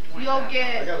That's you'll $25. I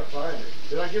get. gotta find it.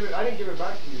 Did I give it? I didn't give it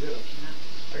back to you, did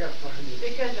I? I gotta find it.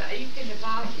 Because you can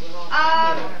deposit with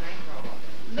all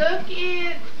Look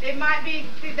in. It might be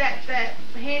through that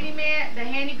handyman, the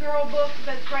handy girl book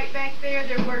that's right back there.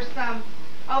 There were some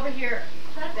over here.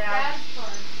 That's down. bad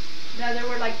card. No, there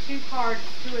were like 2 or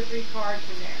 3 cards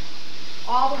in there.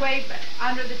 All the way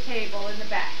under the table in the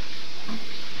back.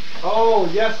 Oh,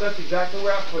 yes, that's exactly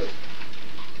where I put it.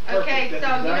 Perfect, Okay, so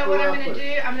that's you know exactly what where I'm I going put to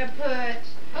it. do? I'm going to put,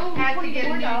 Oh, had to get a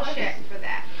new $24. check for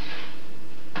that.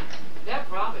 They'll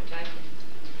probably take it.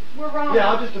 We're wrong.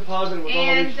 Yeah, I'll just deposit it with all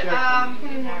And, these checks.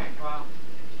 You know it wrong.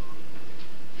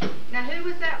 now who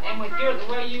was that And one with from?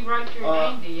 the way you wrote your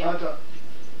name, do you? I thought,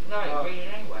 No, you read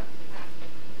it anyway.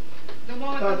 The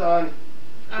one with I the, thought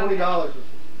 $20.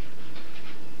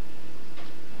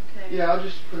 okay. Yeah, I'll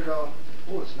just put it all.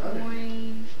 Oh, it's not in.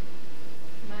 Coins,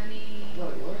 money. I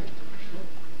thought it was.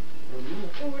 For sure.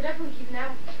 Well, we're definitely keeping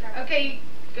that. Okay,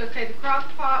 the crock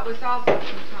pot was also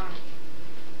from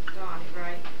Donnie,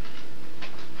 right?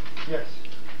 Yes.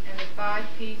 And the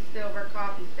 5-piece silver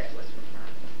coffee set was from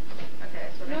her. Okay,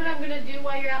 that's what You know what I I'm meant. gonna do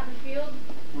while you're out in the field?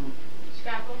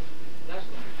 Scrapple. That's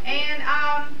what. And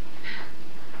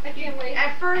I can't wait.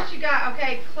 at first you got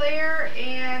Claire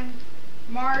and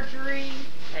Marjorie.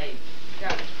 Hey, you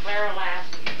got Clara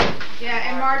last. Yeah,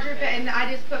 and Marjorie, and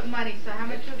I just put money. So how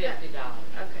much It's was that? $50.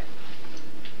 Okay.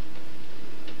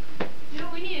 You know,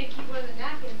 we need to keep one of the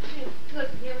napkins too. Look,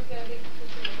 Amber's got a big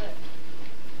piece of the lip.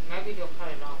 Maybe you'll cut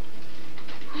it off.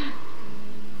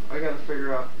 I gotta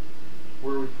figure out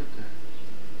where we put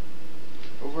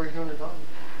that. Over $800.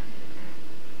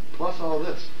 Plus all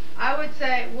this. I would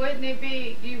say, wouldn't it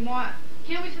be? Do you want?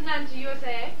 Can't we send that into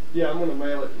USAA? Yeah, I'm gonna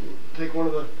mail it. Take one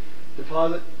of the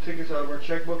deposit tickets out of our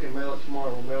checkbook and mail it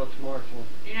tomorrow. We'll mail it tomorrow if you want.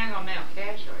 You're not gonna mail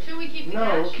cash, are you? Should we keep the No,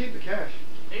 cash? we'll keep the cash.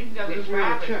 You can go We'll get just mail a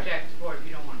driver's check. checks for it if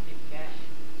you don't want to keep the cash.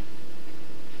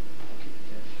 I'll keep the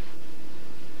cash.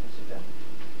 I'll sit down.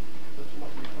 That's what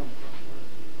we come across the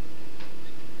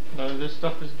road. None of this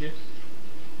stuff is gifts?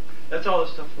 That's all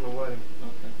the stuff from the wedding.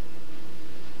 Okay.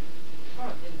 Oh,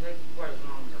 it didn't take quite as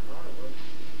long as I thought it would.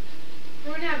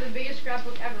 We're gonna have the biggest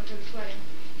scrapbook ever for this wedding.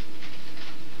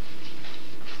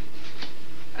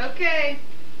 Okay.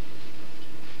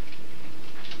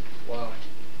 Wow.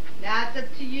 Now it's up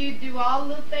to you. Do all the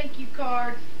little thank you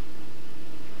cards.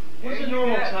 What's There the you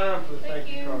normal go. time for the Thank thank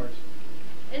you you. cards?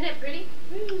 Isn't it pretty?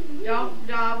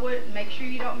 Make sure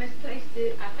you don't misplace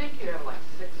it. I think you have like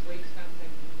 6 weeks,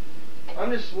 something.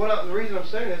 I'm just the reason I'm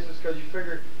saying this is because you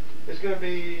figure it's going to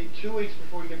be 2 weeks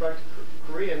before you get back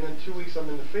to Korea, and then 2 weeks I'm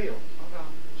in the field. Okay.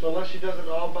 So unless she does it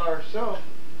all by herself,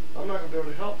 I'm not going to be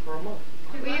able to help for a month.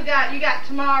 Well, you got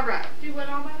tomorrow. Do what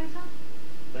all by myself?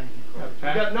 Thank you cards.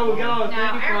 Okay. We got all the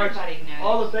Now, thank you cards. everybody knows.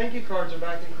 All the thank you cards are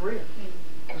back in Korea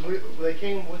because they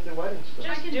came with the wedding stuff.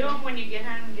 Just do them when you get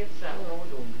home and get I don't settled. know what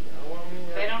we're doing.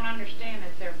 If they don't understand,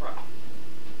 it's their problem.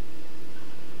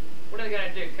 What are they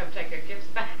gonna do? Come take their gifts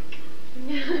back?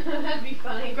 That'd be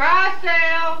funny. Garage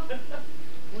sale.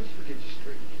 Let's forget you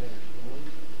straight cash. 1,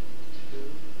 2,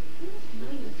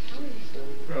 3, 6, 7,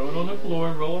 Throw it on the floor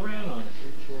and roll around on it.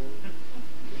 310,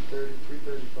 330,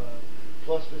 335,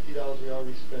 plus $50 we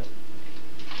already spent.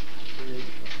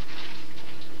 385.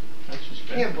 That's just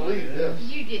Can't believe this.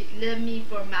 You just love me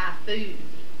for my food.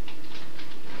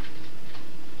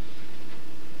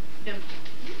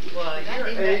 Well,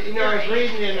 Hey, you know, I was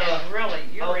reading in,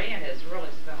 your oh. aunt has really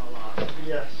spent a lot.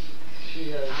 Yes,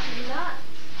 she has. Nuts.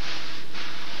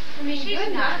 I mean, She's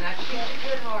good not nuts. nuts. She's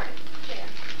good-hearted.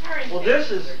 Yeah. Her Well,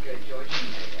 this intentions is- are good, George. You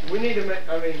know that. We need to make,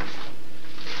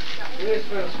 we need to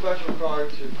send a special card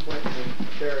to Clinton and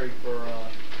Terry for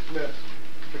Smith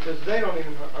because they don't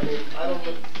even, I don't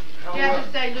know how You have much.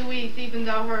 to say Louise, even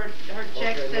though her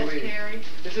check Okay, says Louise. Carrie.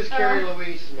 This is Carrie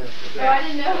Louise Smith. Oh, I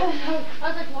didn't know. I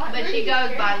was like, what? But she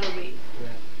goes by Louise. Yeah.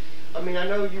 I mean, I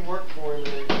know you work for him and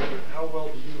everything, but how well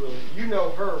do you really, you know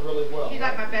her really well. She's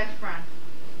like my best friend.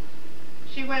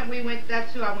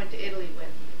 That's who I went to Italy with.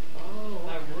 Oh,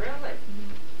 Oh, really?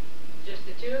 Just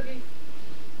the two of you?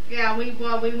 Yeah, we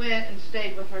went and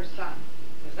stayed with her son.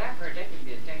 Because I heard that could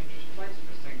be a dangerous place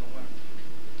for single women.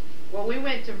 Well, we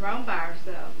went to Rome by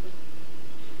ourselves,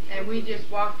 and we just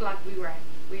walked like we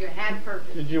had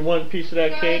purpose. Did you want a piece of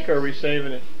that cake or are we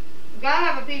saving it? We gotta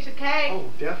have a piece of cake.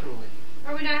 Oh, definitely.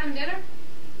 Are we not having dinner?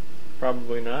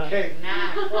 Probably not. Cake.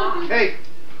 9 o'clock. Cake.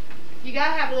 You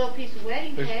gotta have a little piece of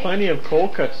wedding There's cake. plenty of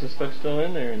cold cuts and stuff still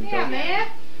in there. And Yeah, man.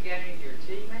 You got any of your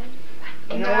tea, maybe?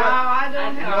 You know No, what? I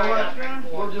don't You have know that.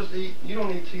 what? We'll just eat. You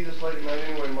don't need tea this late at night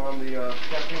anyway, Mom. The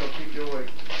caffeine will keep you awake.